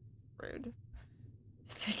 Rude.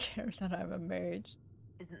 Just take care that I'm a mage.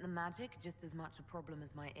 Isn't the magic just as much a problem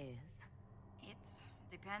as my ears? It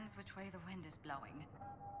depends which way the wind is blowing.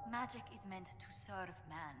 Magic is meant to serve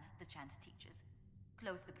man, the chant teaches.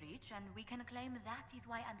 Close the breach, and we can claim that is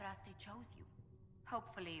why Andraste chose you.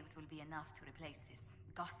 Hopefully, it will be enough to replace this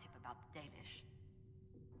gossip about the Dalish.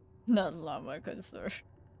 Not a lot my concern.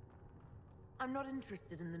 I'm not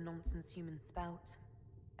interested in the nonsense humans spout.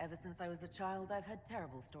 Ever since I was a child, I've heard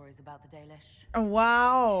terrible stories about the Dalish. Oh,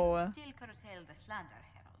 wow. Still curtail the slander,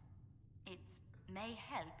 Herald. It may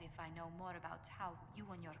help if I know more about how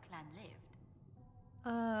you and your clan lived.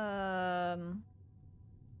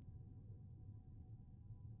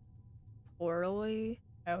 Poorly.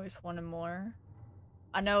 I always wanted more.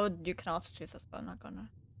 I know you can also choose this, but I'm not gonna.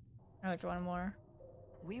 I always wanted more.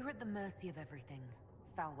 We were at the mercy of everything.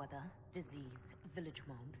 Foul weather, disease, village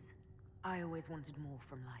mobs. I always wanted more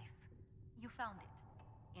from life. You found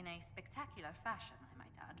it. In a spectacular fashion, I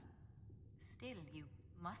might add. Still, you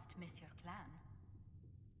must miss your clan.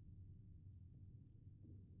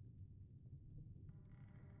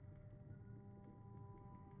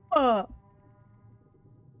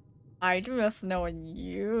 I just know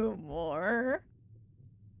you more.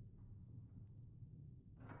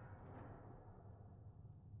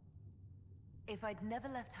 If I'd never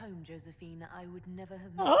left home, Josephine, I would never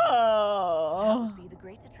have met you. Oh. That would be the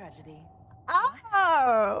greater tragedy.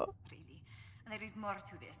 Oh. Really? There is more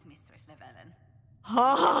to this, Mistress Lavellen.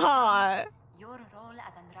 Hot. Your role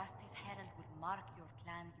as Andraste's herald would mark your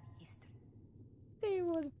clan in history. They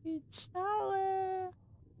would be jealous.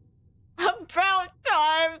 About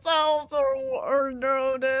time elves are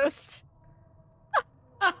noticed.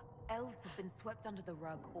 Elves have been swept under the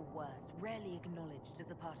rug, or worse, rarely acknowledged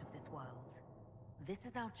as a part of this world. This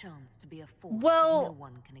is our chance to be a force no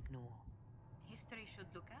one can ignore. History should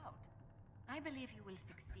look out. I believe you will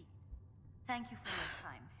succeed. Thank you for your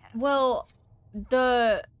time, Herald. Well,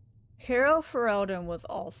 the hero for Elden was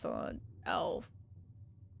also an elf.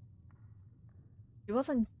 She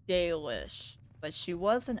wasn't Dalish, but she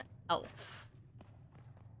was an elf.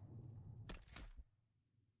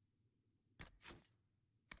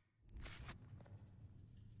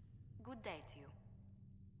 Good day to you.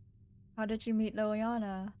 How did you meet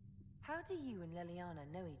Liliana? How do you and Liliana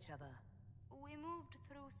know each other? We moved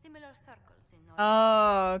through similar circles in North.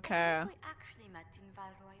 Oh, okay. We actually met in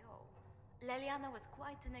Val Royale. Liliana was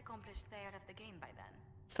quite an accomplished player of the game by then.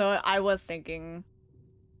 So I was thinking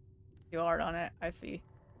too hard on it. I see.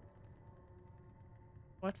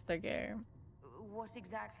 What's the game? What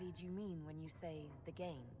exactly do you mean when you say the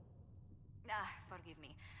game? Forgive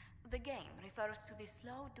me. The game refers to the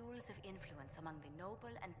slow duels of influence among the noble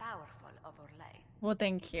and powerful of Orlais. Well,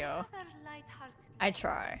 thank you. I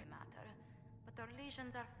try. Matter, but our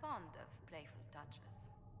legions are fond of playful touches.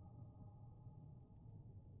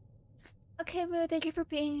 Okay, Moo, thank you for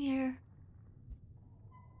being here.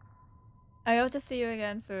 I hope to see you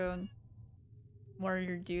again soon. What are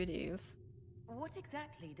your duties? What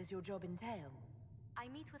exactly does your job entail? I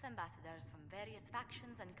meet with ambassadors from various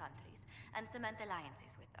factions and countries and cement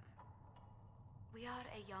alliances with them. We are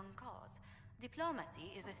a young cause.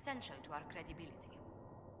 Diplomacy is essential to our credibility.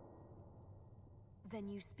 Then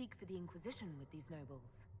you speak for the Inquisition with these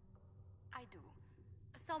nobles? I do.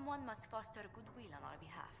 Someone must foster goodwill on our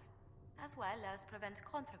behalf, as well as prevent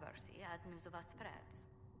controversy as news of us spreads.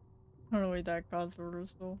 Really that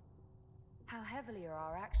controversial. How heavily are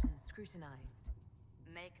our actions scrutinized?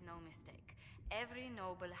 Make no mistake. Every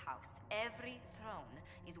noble house, every throne,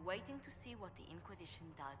 is waiting to see what the Inquisition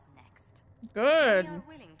does next. Good. We are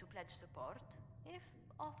willing to pledge support, if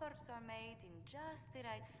offers are made in just the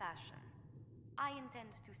right fashion. I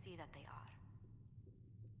intend to see that they are.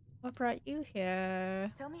 What brought you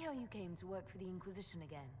here? Tell me how you came to work for the Inquisition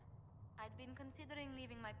again. I'd been considering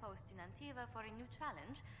leaving my post in Antiva for a new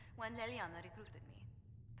challenge when Leliana recruited me.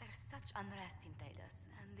 There's such unrest in Talos,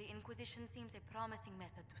 and the Inquisition seems a promising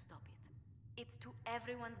method to stop it. It's to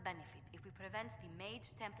everyone's benefit if we prevent the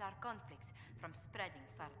Mage-Templar conflict from spreading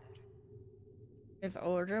further. It's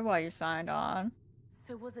older while you signed on.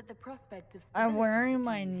 So was it the prospect of I'm wearing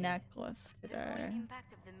my necklace The today. full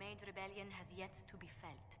impact of the Mage Rebellion has yet to be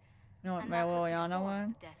felt. You know what, And my that was Liliana before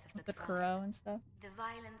one? the death of With the the crow and stuff? The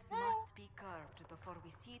violence must be curbed before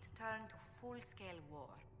we see it turn to full-scale war.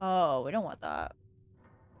 Oh, we don't want that.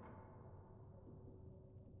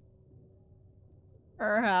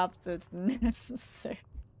 Perhaps it's necessary.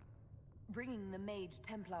 Bringing the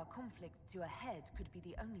Mage-Templar conflict to a head could be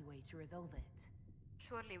the only way to resolve it.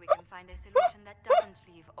 Surely we can find a solution that doesn't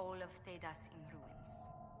leave all of Thedas in ruins.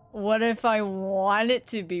 What if I want it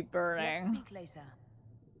to be Let's burning? speak later.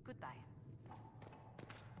 Goodbye.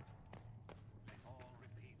 Let's all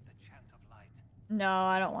repeat the chant of light. No,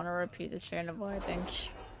 I don't want to repeat the chain of light, thank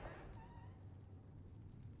you.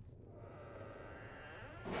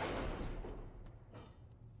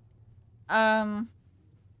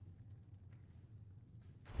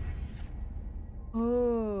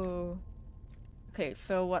 Ooh. Okay,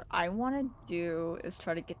 so what I want to do is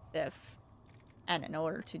try to get this. And in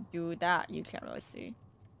order to do that, you can't really see.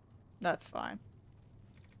 That's fine.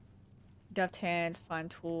 Deft hands,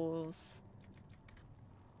 find tools.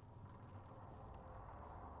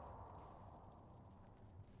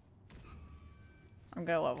 I'm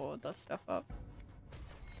gonna level this stuff up.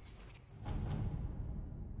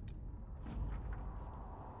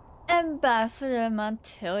 Ambassador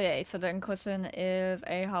Montelier. So the Inquisition is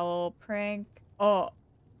a hollow prank. Oh,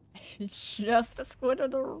 just a squid on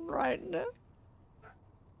the right now.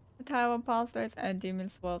 The time of apostates and demon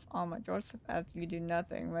swells on my doorstep as you do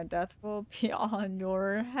nothing. My death will be on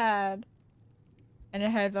your head. And the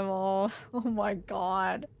heads of all. Oh my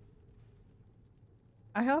god.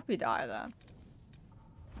 I hope you die then.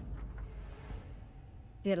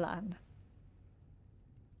 Dylan.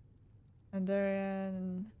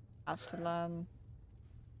 Andarian. Ashtalan.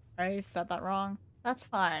 I said that wrong. That's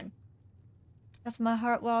fine. Does my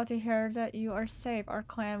heart well to hear that you are safe. Our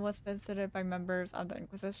clan was visited by members of the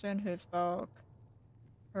Inquisition who spoke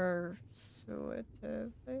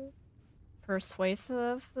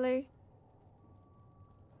persuasively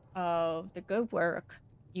of the good work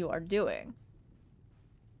you are doing,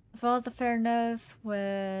 as well as the fairness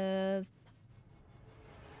with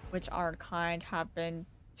which our kind have been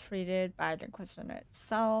treated by the Inquisition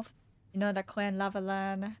itself. You know that Clan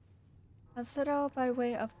Lavalan has little by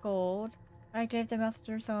way of gold. I gave the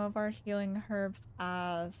master some of our healing herbs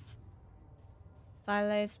as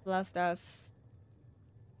Silas blessed us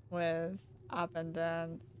with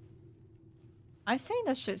abundant. I'm saying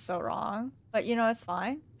this shit so wrong, but you know it's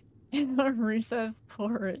fine. In our recent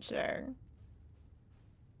foraging.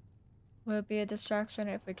 Would be a distraction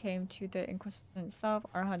if we came to the Inquisition itself.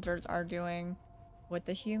 Our hunters are doing with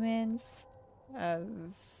the humans,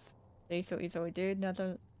 as they so easily do.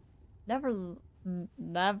 Never.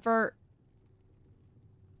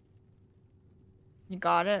 You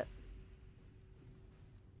got it.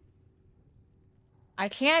 I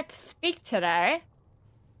can't speak today.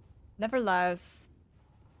 Nevertheless,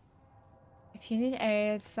 if you need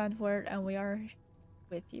aid, send word and we are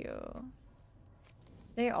with you.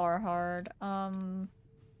 They are hard.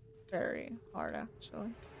 Very hard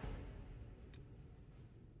actually.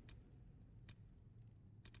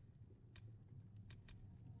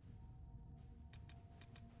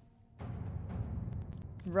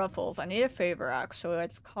 Ruffles. I need a favor, actually.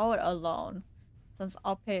 It's called a loan. Since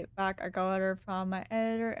I'll pay it back, I got a letter from my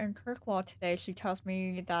editor in Kirkwall today. She tells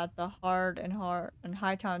me that the Hard and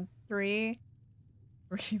Hightown 3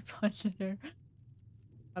 rebudgeted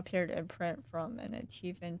appeared in print from an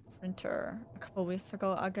Antivan printer a couple weeks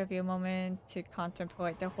ago. I'll give you a moment to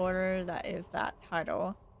contemplate the horror that is that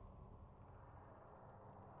title.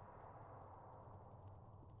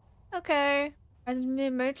 Okay, I just need to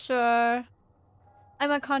make sure. I'm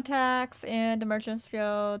my contacts in the Merchants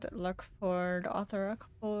Guild look for the author a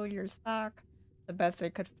couple years back. The best they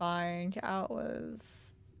could find out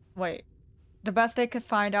was... Wait. The best they could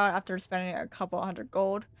find out after spending a couple hundred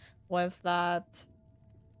gold was that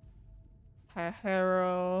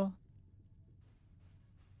Pajero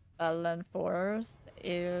Belenforth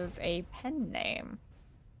is a pen name.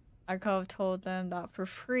 I could have told them that for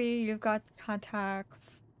free. You've got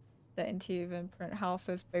contacts, the Antivan print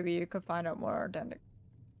houses. Maybe you could find out more than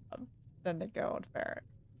the guild fair.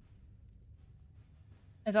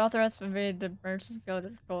 As author has made the Merchants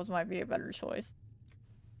Guild goals might be a better choice.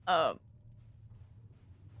 I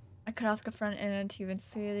could ask a friend in Antivan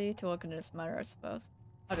City to look into this matter, I suppose.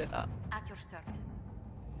 I'll do that. At your service.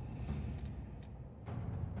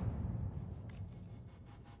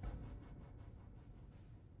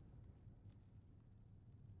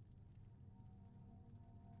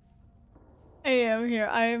 I am here.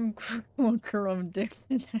 I am Karam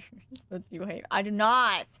Dixon. What you hate? I do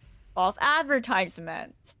not. False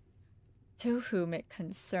advertisement. To whom it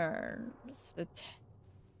concerns. The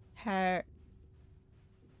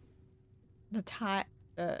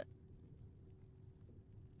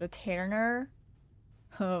Tanner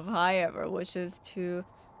of Highever wishes to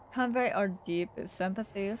convey our deepest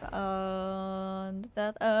sympathies on the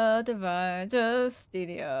death of Divine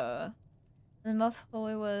Justitia. The Most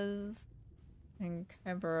Holy was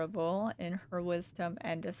incomparable in her wisdom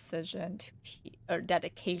and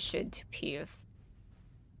dedication to peace.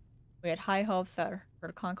 We had high hopes that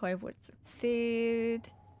her conclave would succeed.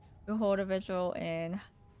 We hold a vigil in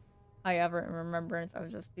Highever in remembrance of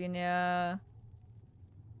Justinia.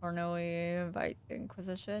 Formally invite the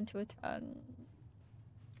Inquisition to attend.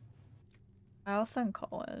 I'll send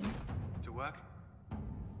Colin. To work?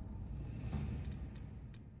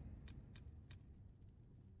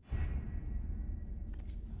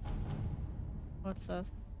 What's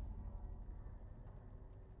this?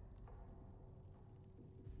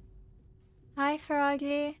 Hi,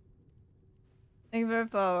 Froggy. Thank you for the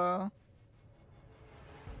follow.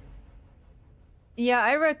 Yeah,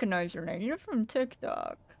 I recognize your name. You're from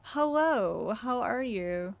TikTok. Hello, how are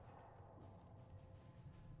you?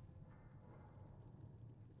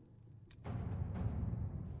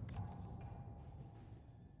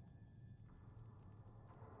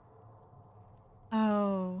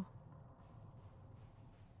 Oh.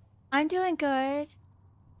 I'm doing good.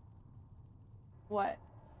 What?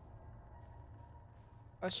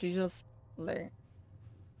 Oh, she just late.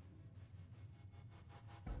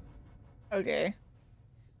 Okay.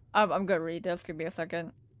 I'm gonna read this. Give me a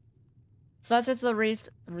second. Such is the reach.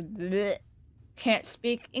 Can't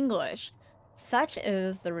speak English. Such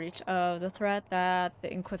is the reach of the threat that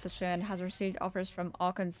the Inquisition has received offers from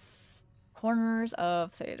all corners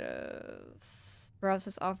of Thedas. Perhaps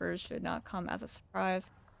this offer should not come as a surprise.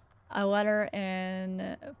 A letter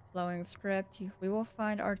in flowing script. We will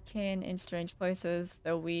find our kin in strange places,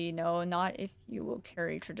 though we know not if you will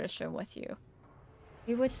carry tradition with you.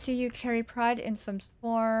 We would see you carry pride in some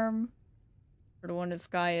form. For the one in the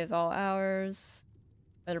sky is all ours.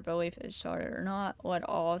 Whether belief is shorted or not, let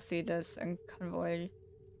all see this and convoy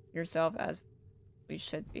yourself as we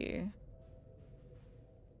should be.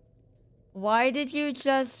 Why did you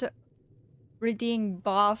just redeem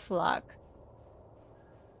boss luck?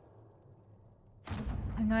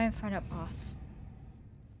 I'm not even find out boss.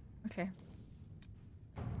 Okay.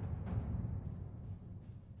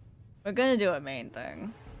 We're gonna do a main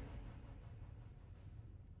thing.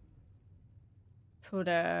 To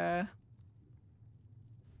the...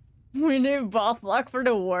 We need boss luck for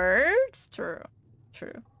the words? True.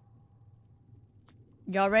 True.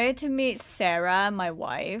 Y'all ready to meet Sarah, my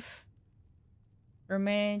wife?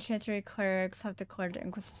 Remaining Chantry clerics have declared the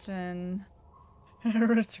Inquisition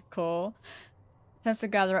heretical. Attempts to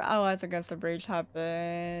gather allies against the breach have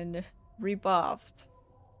been rebuffed.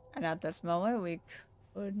 And at this moment, we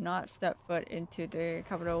could not step foot into the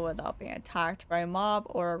capital without being attacked by a mob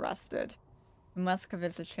or arrested. We must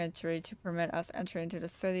convince the Chantry to permit us entry into the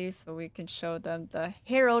city so we can show them the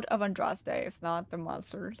Herald of Andraste is not the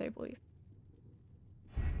monster they believe.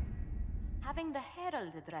 Having the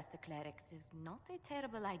Herald address the clerics is not a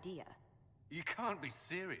terrible idea. You can't be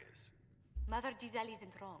serious. Mother Giselle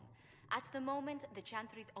isn't wrong. At the moment, the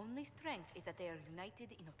Chantry's only strength is that they are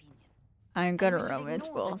united in opinion. I'm gonna romance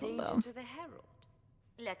both of them. To the Herald.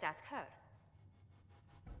 Let's ask her.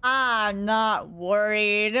 I'm not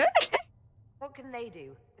worried. What can they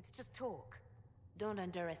do? It's just talk. Don't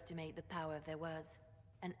underestimate the power of their words.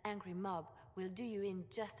 An angry mob will do you in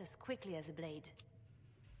just as quickly as a blade.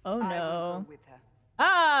 Oh no. I will go with her.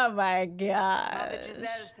 Oh my god. Mother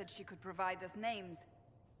Giselle said she could provide us names.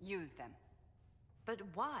 Use them. But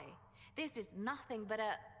why? This is nothing but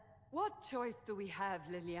a... What choice do we have,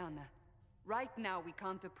 Liliana? Right now, we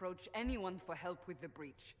can't approach anyone for help with the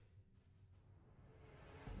breach.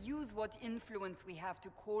 Use what influence we have to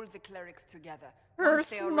call the clerics together. Her Once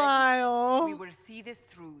they are smile. ready, we will see this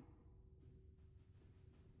through.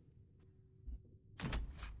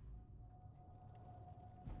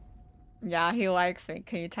 Yeah, he likes me.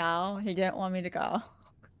 Can you tell? He didn't want me to go.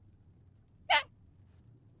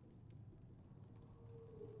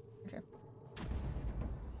 Okay.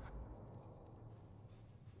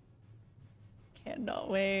 Cannot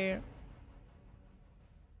wait.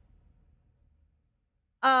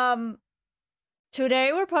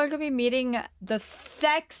 Today we're probably gonna be meeting the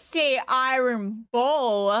sexy Iron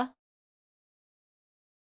Bull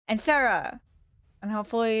and Sarah, and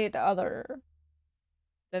hopefully the other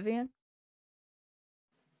Vivian.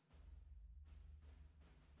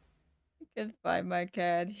 Goodbye, my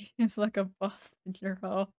cat. He's like a boss in your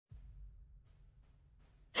home.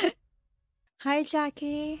 Hi,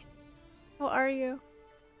 Jackie. How are you?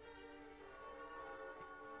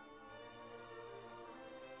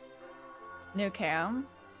 New cam.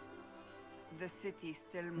 The city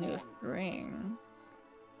still New mourns. string.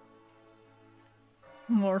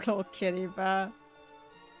 Mortal kitty bat.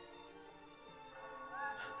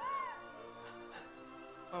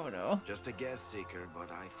 Oh no. Just a guess, Seeker,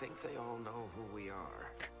 but I think they all know who we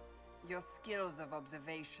are. Your skills of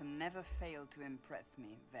observation never fail to impress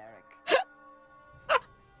me, Varric.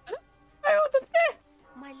 I want this guy.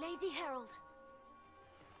 My Lady Herald.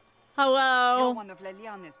 Hello. You're one of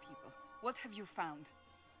Leliana's people. What have you found?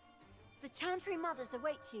 The Chantry mothers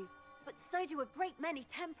await you, but so do a great many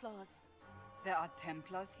Templars. There are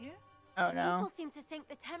Templars here? Oh no. People seem to think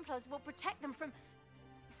the Templars will protect them from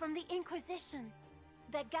the Inquisition.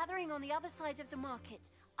 They're gathering on the other side of the market.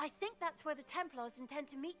 I think that's where the Templars intend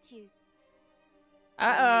to meet you.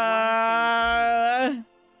 I'm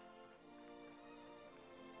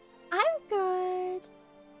good.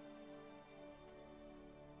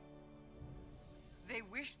 They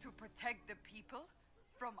wish to protect the people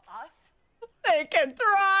from us? They can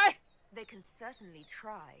try. They can certainly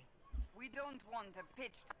try. We don't want a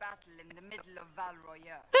pitched battle in the middle of Val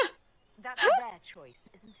Royer. That's their choice,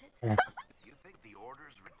 isn't it? You think the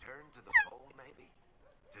orders return to the fold, maybe?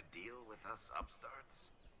 To deal with us upstarts?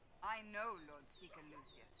 I know Lord Seeker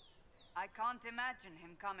Lucius. I can't imagine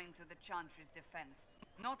him coming to the Chantry's defense.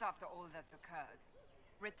 Not after all that's occurred.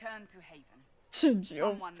 Return to Haven. Did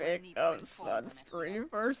you pick up sunscreen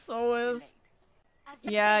for Solus?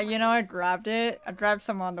 Yeah, you know, I grabbed it. I grabbed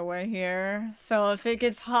some on the way here. So if it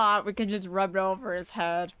gets hot, we can just rub it over his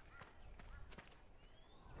head.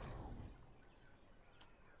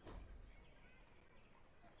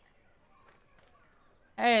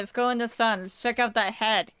 Hey, let's go in the sun. Let's check out that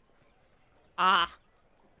head. Ah.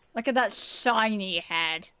 Look at that shiny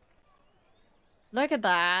head. Look at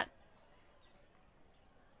that.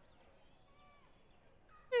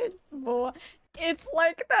 It's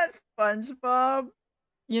like that SpongeBob.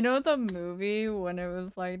 You know the movie when it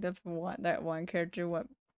was like that one character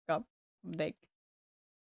got like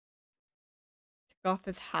took off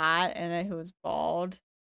his hat and then he was bald.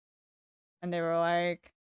 And they were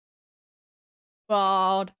like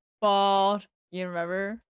bald, bald. You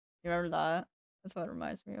remember? You remember that? That's what it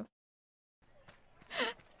reminds me of.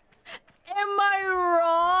 Am I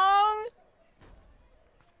wrong?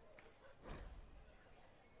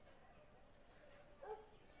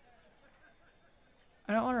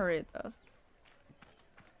 I don't want to read this.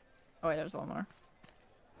 Oh wait, there's one more.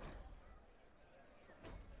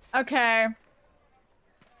 Okay.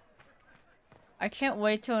 I can't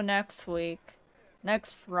wait till next week.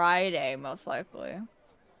 Next Friday, most likely.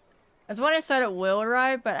 That's when I said it will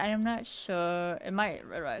arrive, but I'm not sure. It might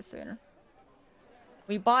arrive sooner.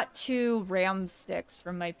 We bought 2 RAM sticks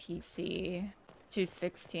from my PC.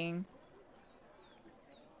 216.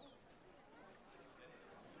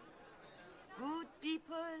 Good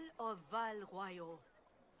people of Val Royal,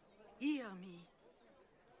 hear me.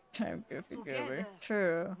 I'm goofy goober. Together,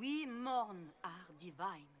 True. we mourn our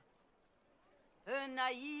divine. A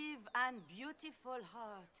naive and beautiful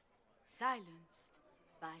heart, silenced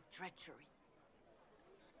by treachery.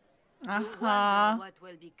 Uh-huh. What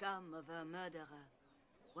will become of a murderer?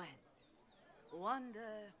 Well,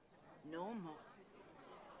 wonder no more.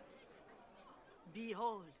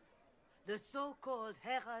 Behold, the so-called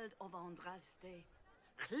Herald of Andraste,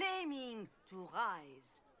 claiming to rise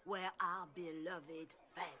where our beloved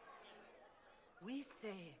fell. We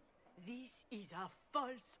say this is a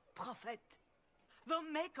false prophet. The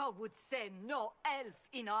Maker would send no elf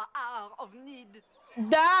in our hour of need.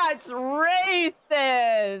 That's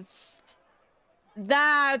racist!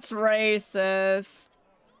 That's racist.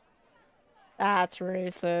 That's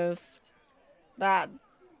racist. That...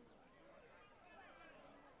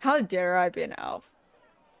 How dare I be an elf?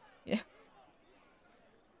 Yeah.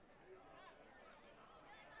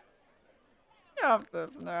 Stop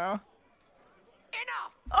this now.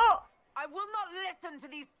 Enough! Oh! I will not listen to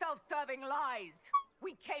these self-serving lies.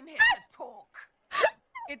 We came here to talk.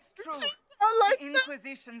 It's true. Like the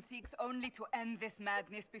Inquisition seeks only to end this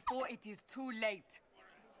madness before it is too late.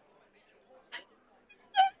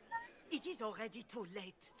 It is already too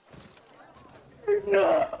late.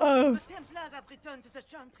 No. The Templars have returned to the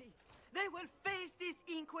Chantry. They will face this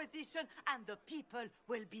Inquisition and the people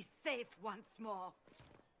will be safe once more.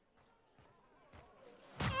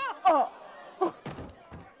 Oh.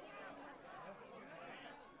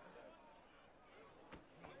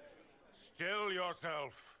 Still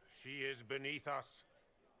yourself. She is beneath us.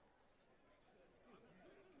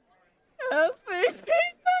 I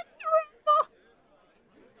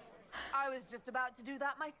was just about to do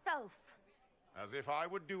that myself. As if I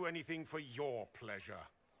would do anything for your pleasure.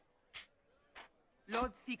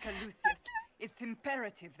 Lord Seeker Lucius, it's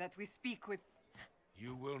imperative that we speak with...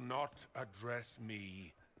 You will not address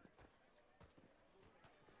me.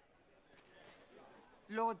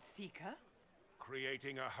 Lord Seeker?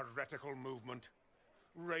 Creating a heretical movement.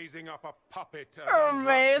 Raising up a puppet as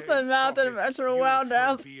Mason Mountain of Metro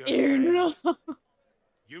Wildhouse.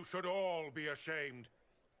 You should all be ashamed.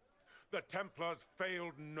 The Templars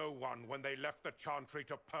failed no one when they left the Chantry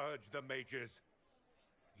to purge the mages.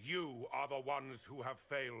 You are the ones who have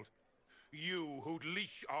failed. You who'd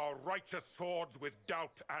leash our righteous swords with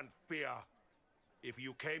doubt and fear. If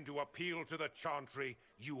you came to appeal to the Chantry,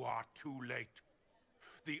 you are too late.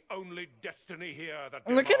 The only destiny here that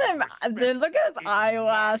look at him. Look at his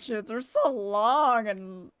eyelashes. They're so long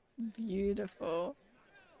and beautiful.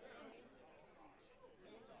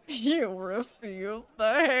 You refuse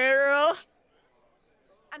the Herald.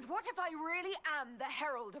 And what if I really am the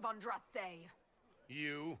Herald of Andraste?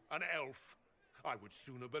 You, an elf? I would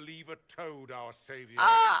sooner believe a toad our savior.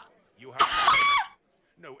 You have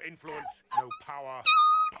no influence, no power,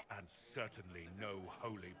 and certainly no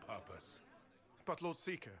holy purpose. But Lord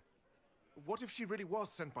Seeker, what if she really was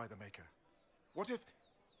sent by the Maker? What if...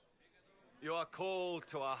 You are called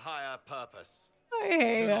to a higher purpose. I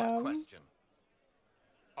hate Do not him. question.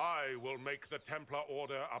 I will make the Templar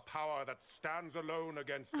Order a power that stands alone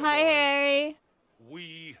against the Hi, void. Harry.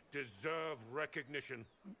 We deserve recognition.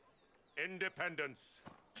 Independence.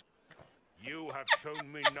 You have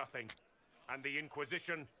shown me nothing, and the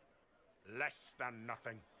Inquisition, less than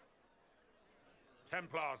nothing.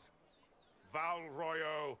 Templars, Val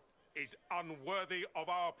Royo is unworthy of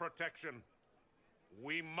our protection.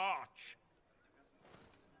 We march.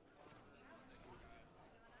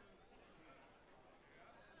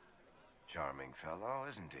 Charming fellow,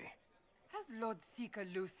 isn't he? Has Lord Seeker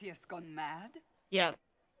Lucius gone mad? Yes.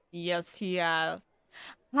 Yes, he has.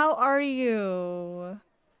 How are you?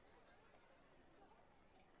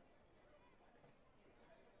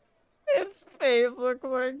 His face looks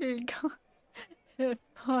like he got hit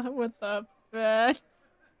with a bed.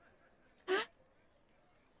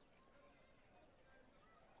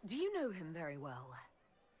 Do you know him very well?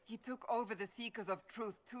 He took over the Seekers of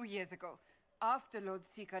Truth 2 years ago, after Lord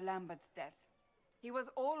Seeker Lambert's death. He was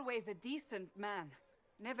always a decent man,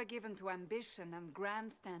 never given to ambition and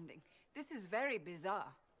grandstanding. This is very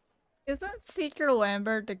bizarre. Isn't Seeker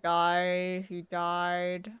Lambert the guy who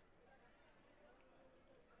died?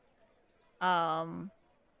 In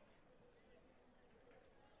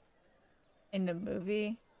the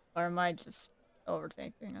movie? Or am I just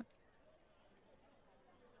overthinking it?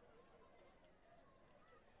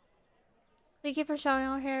 Thank you for shouting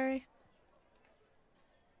out, Harry.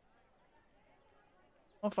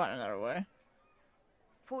 We'll find another way.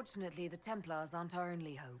 Fortunately, the Templars aren't our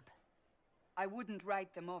only hope. I wouldn't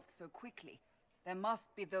write them off so quickly. There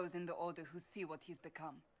must be those in the Order who see what he's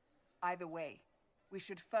become. Either way, we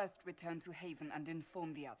should first return to Haven and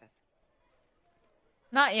inform the others.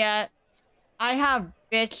 Not yet. I have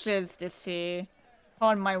bitches to see.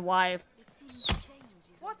 On my wife.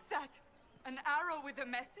 What's that? An arrow with a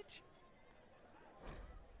message?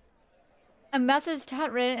 A message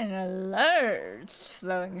typewritten in a large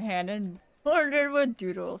flowing hand and bordered with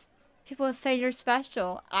doodles. People say you're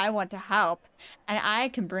special. I want to help, and I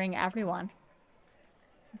can bring everyone.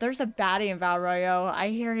 There's a baddie in Valroyo. I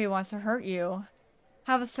hear he wants to hurt you.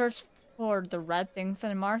 Have a search for the red things in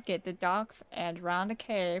the market, the docks, and around the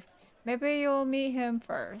cave. Maybe you'll meet him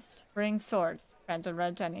first. Bring swords. Friends of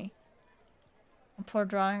Red Jenny. A poor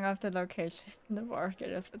drawing of the location in the market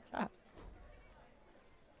is attached.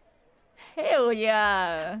 Hell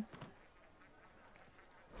yeah!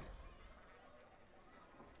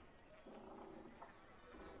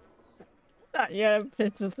 Not yet,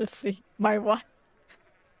 bitches to see my wife.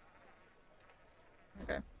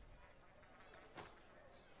 Okay.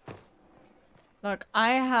 Look,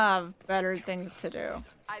 I have better things to do.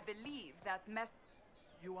 I believe that mess.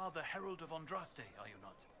 You are the Herald of Andraste, are you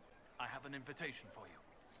not? I have an invitation for you.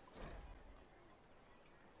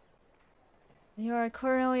 You are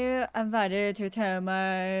currently invited to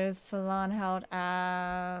Thomas salon held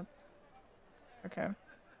at... Okay.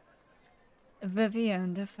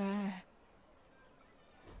 Vivienne de Fair.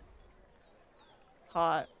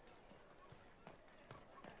 Hot.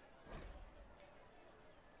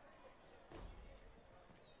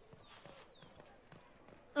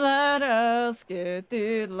 Let us get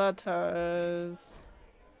the letters.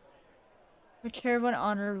 Which everyone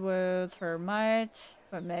honored with her might,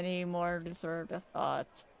 but many more deserved a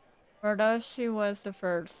thought. For thus she was the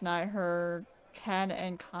first knight her kin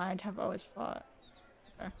and kind have always fought.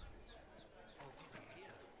 Okay.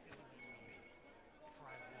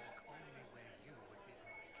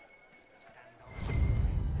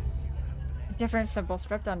 A different simple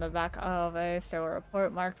script on the back of a silver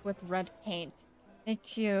report marked with red paint.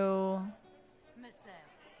 Thank you.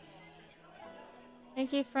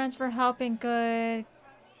 Thank you, friends, for helping. Good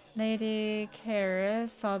Lady Karis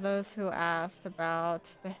saw those who asked about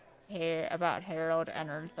Harold and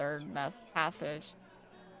her third passage.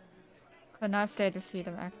 Could not stay to see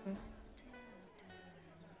them active.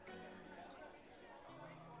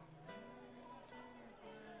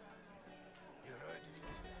 You heard?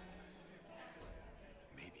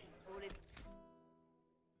 Maybe.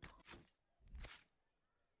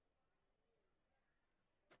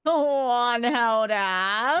 One held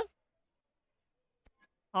up.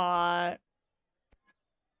 Hot.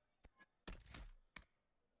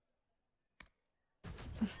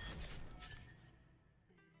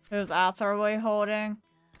 Whose ass are we holding?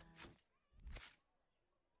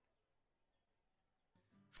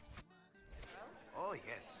 Oh,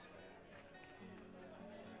 yes.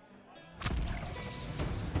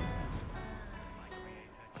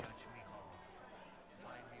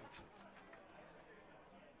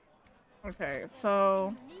 Okay,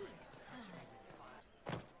 so...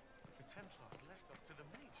 The Templars left us to the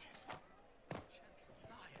mages.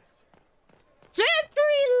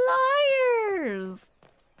 Gentry liars!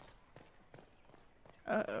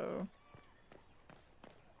 Uh-oh.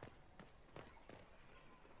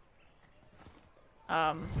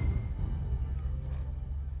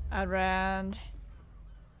 Around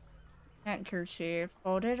handkerchief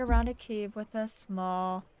folded around a key with a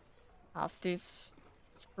small hostage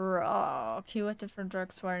sprawl. Key with different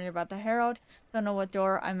drugs swearing about the Herald. Don't know what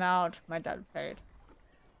door. I'm out. My dad paid.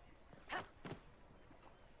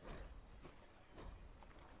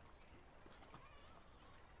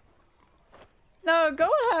 No, go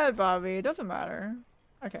ahead, Bobby. It doesn't matter.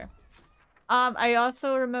 Okay. I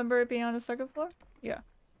also remember it being on the second floor. Yeah.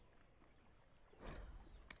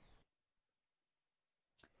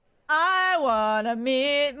 I wanna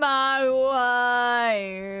meet my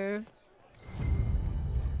wife.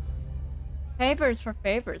 Favors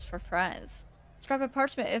for friends. Scrap of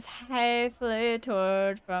parchment is hastily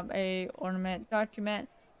torn from a ornament document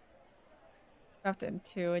stuffed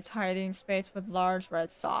into its hiding space with large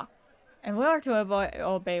red sock. And we are to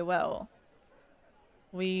obey well.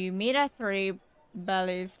 We meet at 3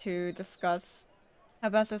 bellies to discuss how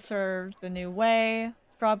best to serve the new way.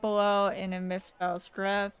 Straw below in a misspelled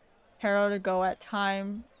script. Herald to go at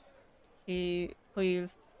time. He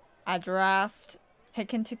please addressed.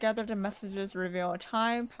 Taken together, the messages reveal a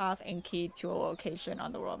time, path, and key to a location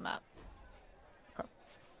on the world map. Okay.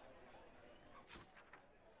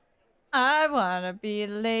 I wanna be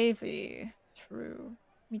lazy. True.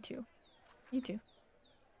 Me too. You too.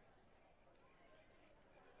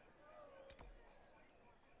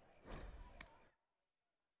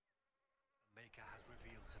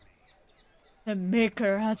 The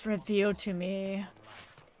Maker has revealed to me.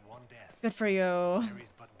 Good for you.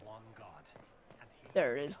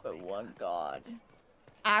 There is but one God.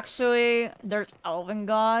 Actually, there's elven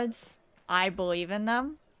gods. I believe in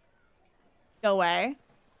them. Go away.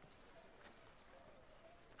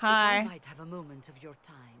 Hi. If I might have a moment of your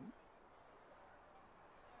time.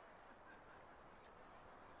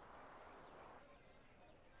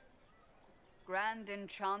 Grand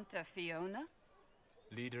Enchanter Fiona?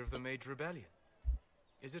 Leader of the Mage Rebellion.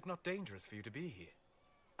 Is it not dangerous for you to be here?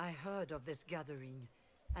 I heard of this gathering,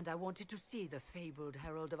 and I wanted to see the fabled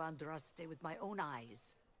Herald of Andraste with my own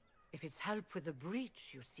eyes. If it's help with the breach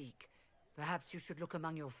you seek, perhaps you should look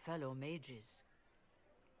among your fellow mages.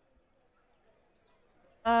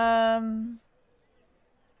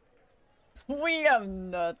 We have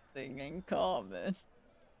nothing in common.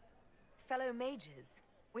 Fellow mages,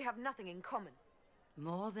 we have nothing in common.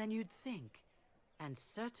 More than you'd think, and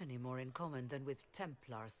certainly more in common than with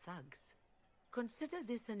Templar thugs. Consider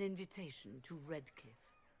this an invitation to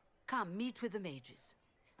Redcliffe. Come, meet with the mages.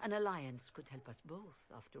 An alliance could help us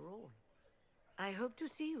both, after all. I hope to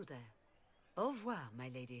see you there. Au revoir,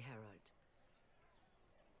 my Lady Herald.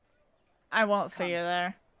 I won't see you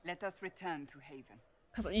there. Let us return to Haven.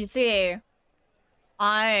 Because you see,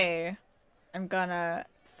 I am gonna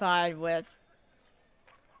side with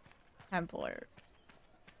Templars.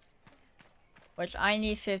 Which I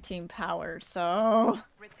need 15 power, so...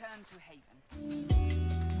 Return to Haven.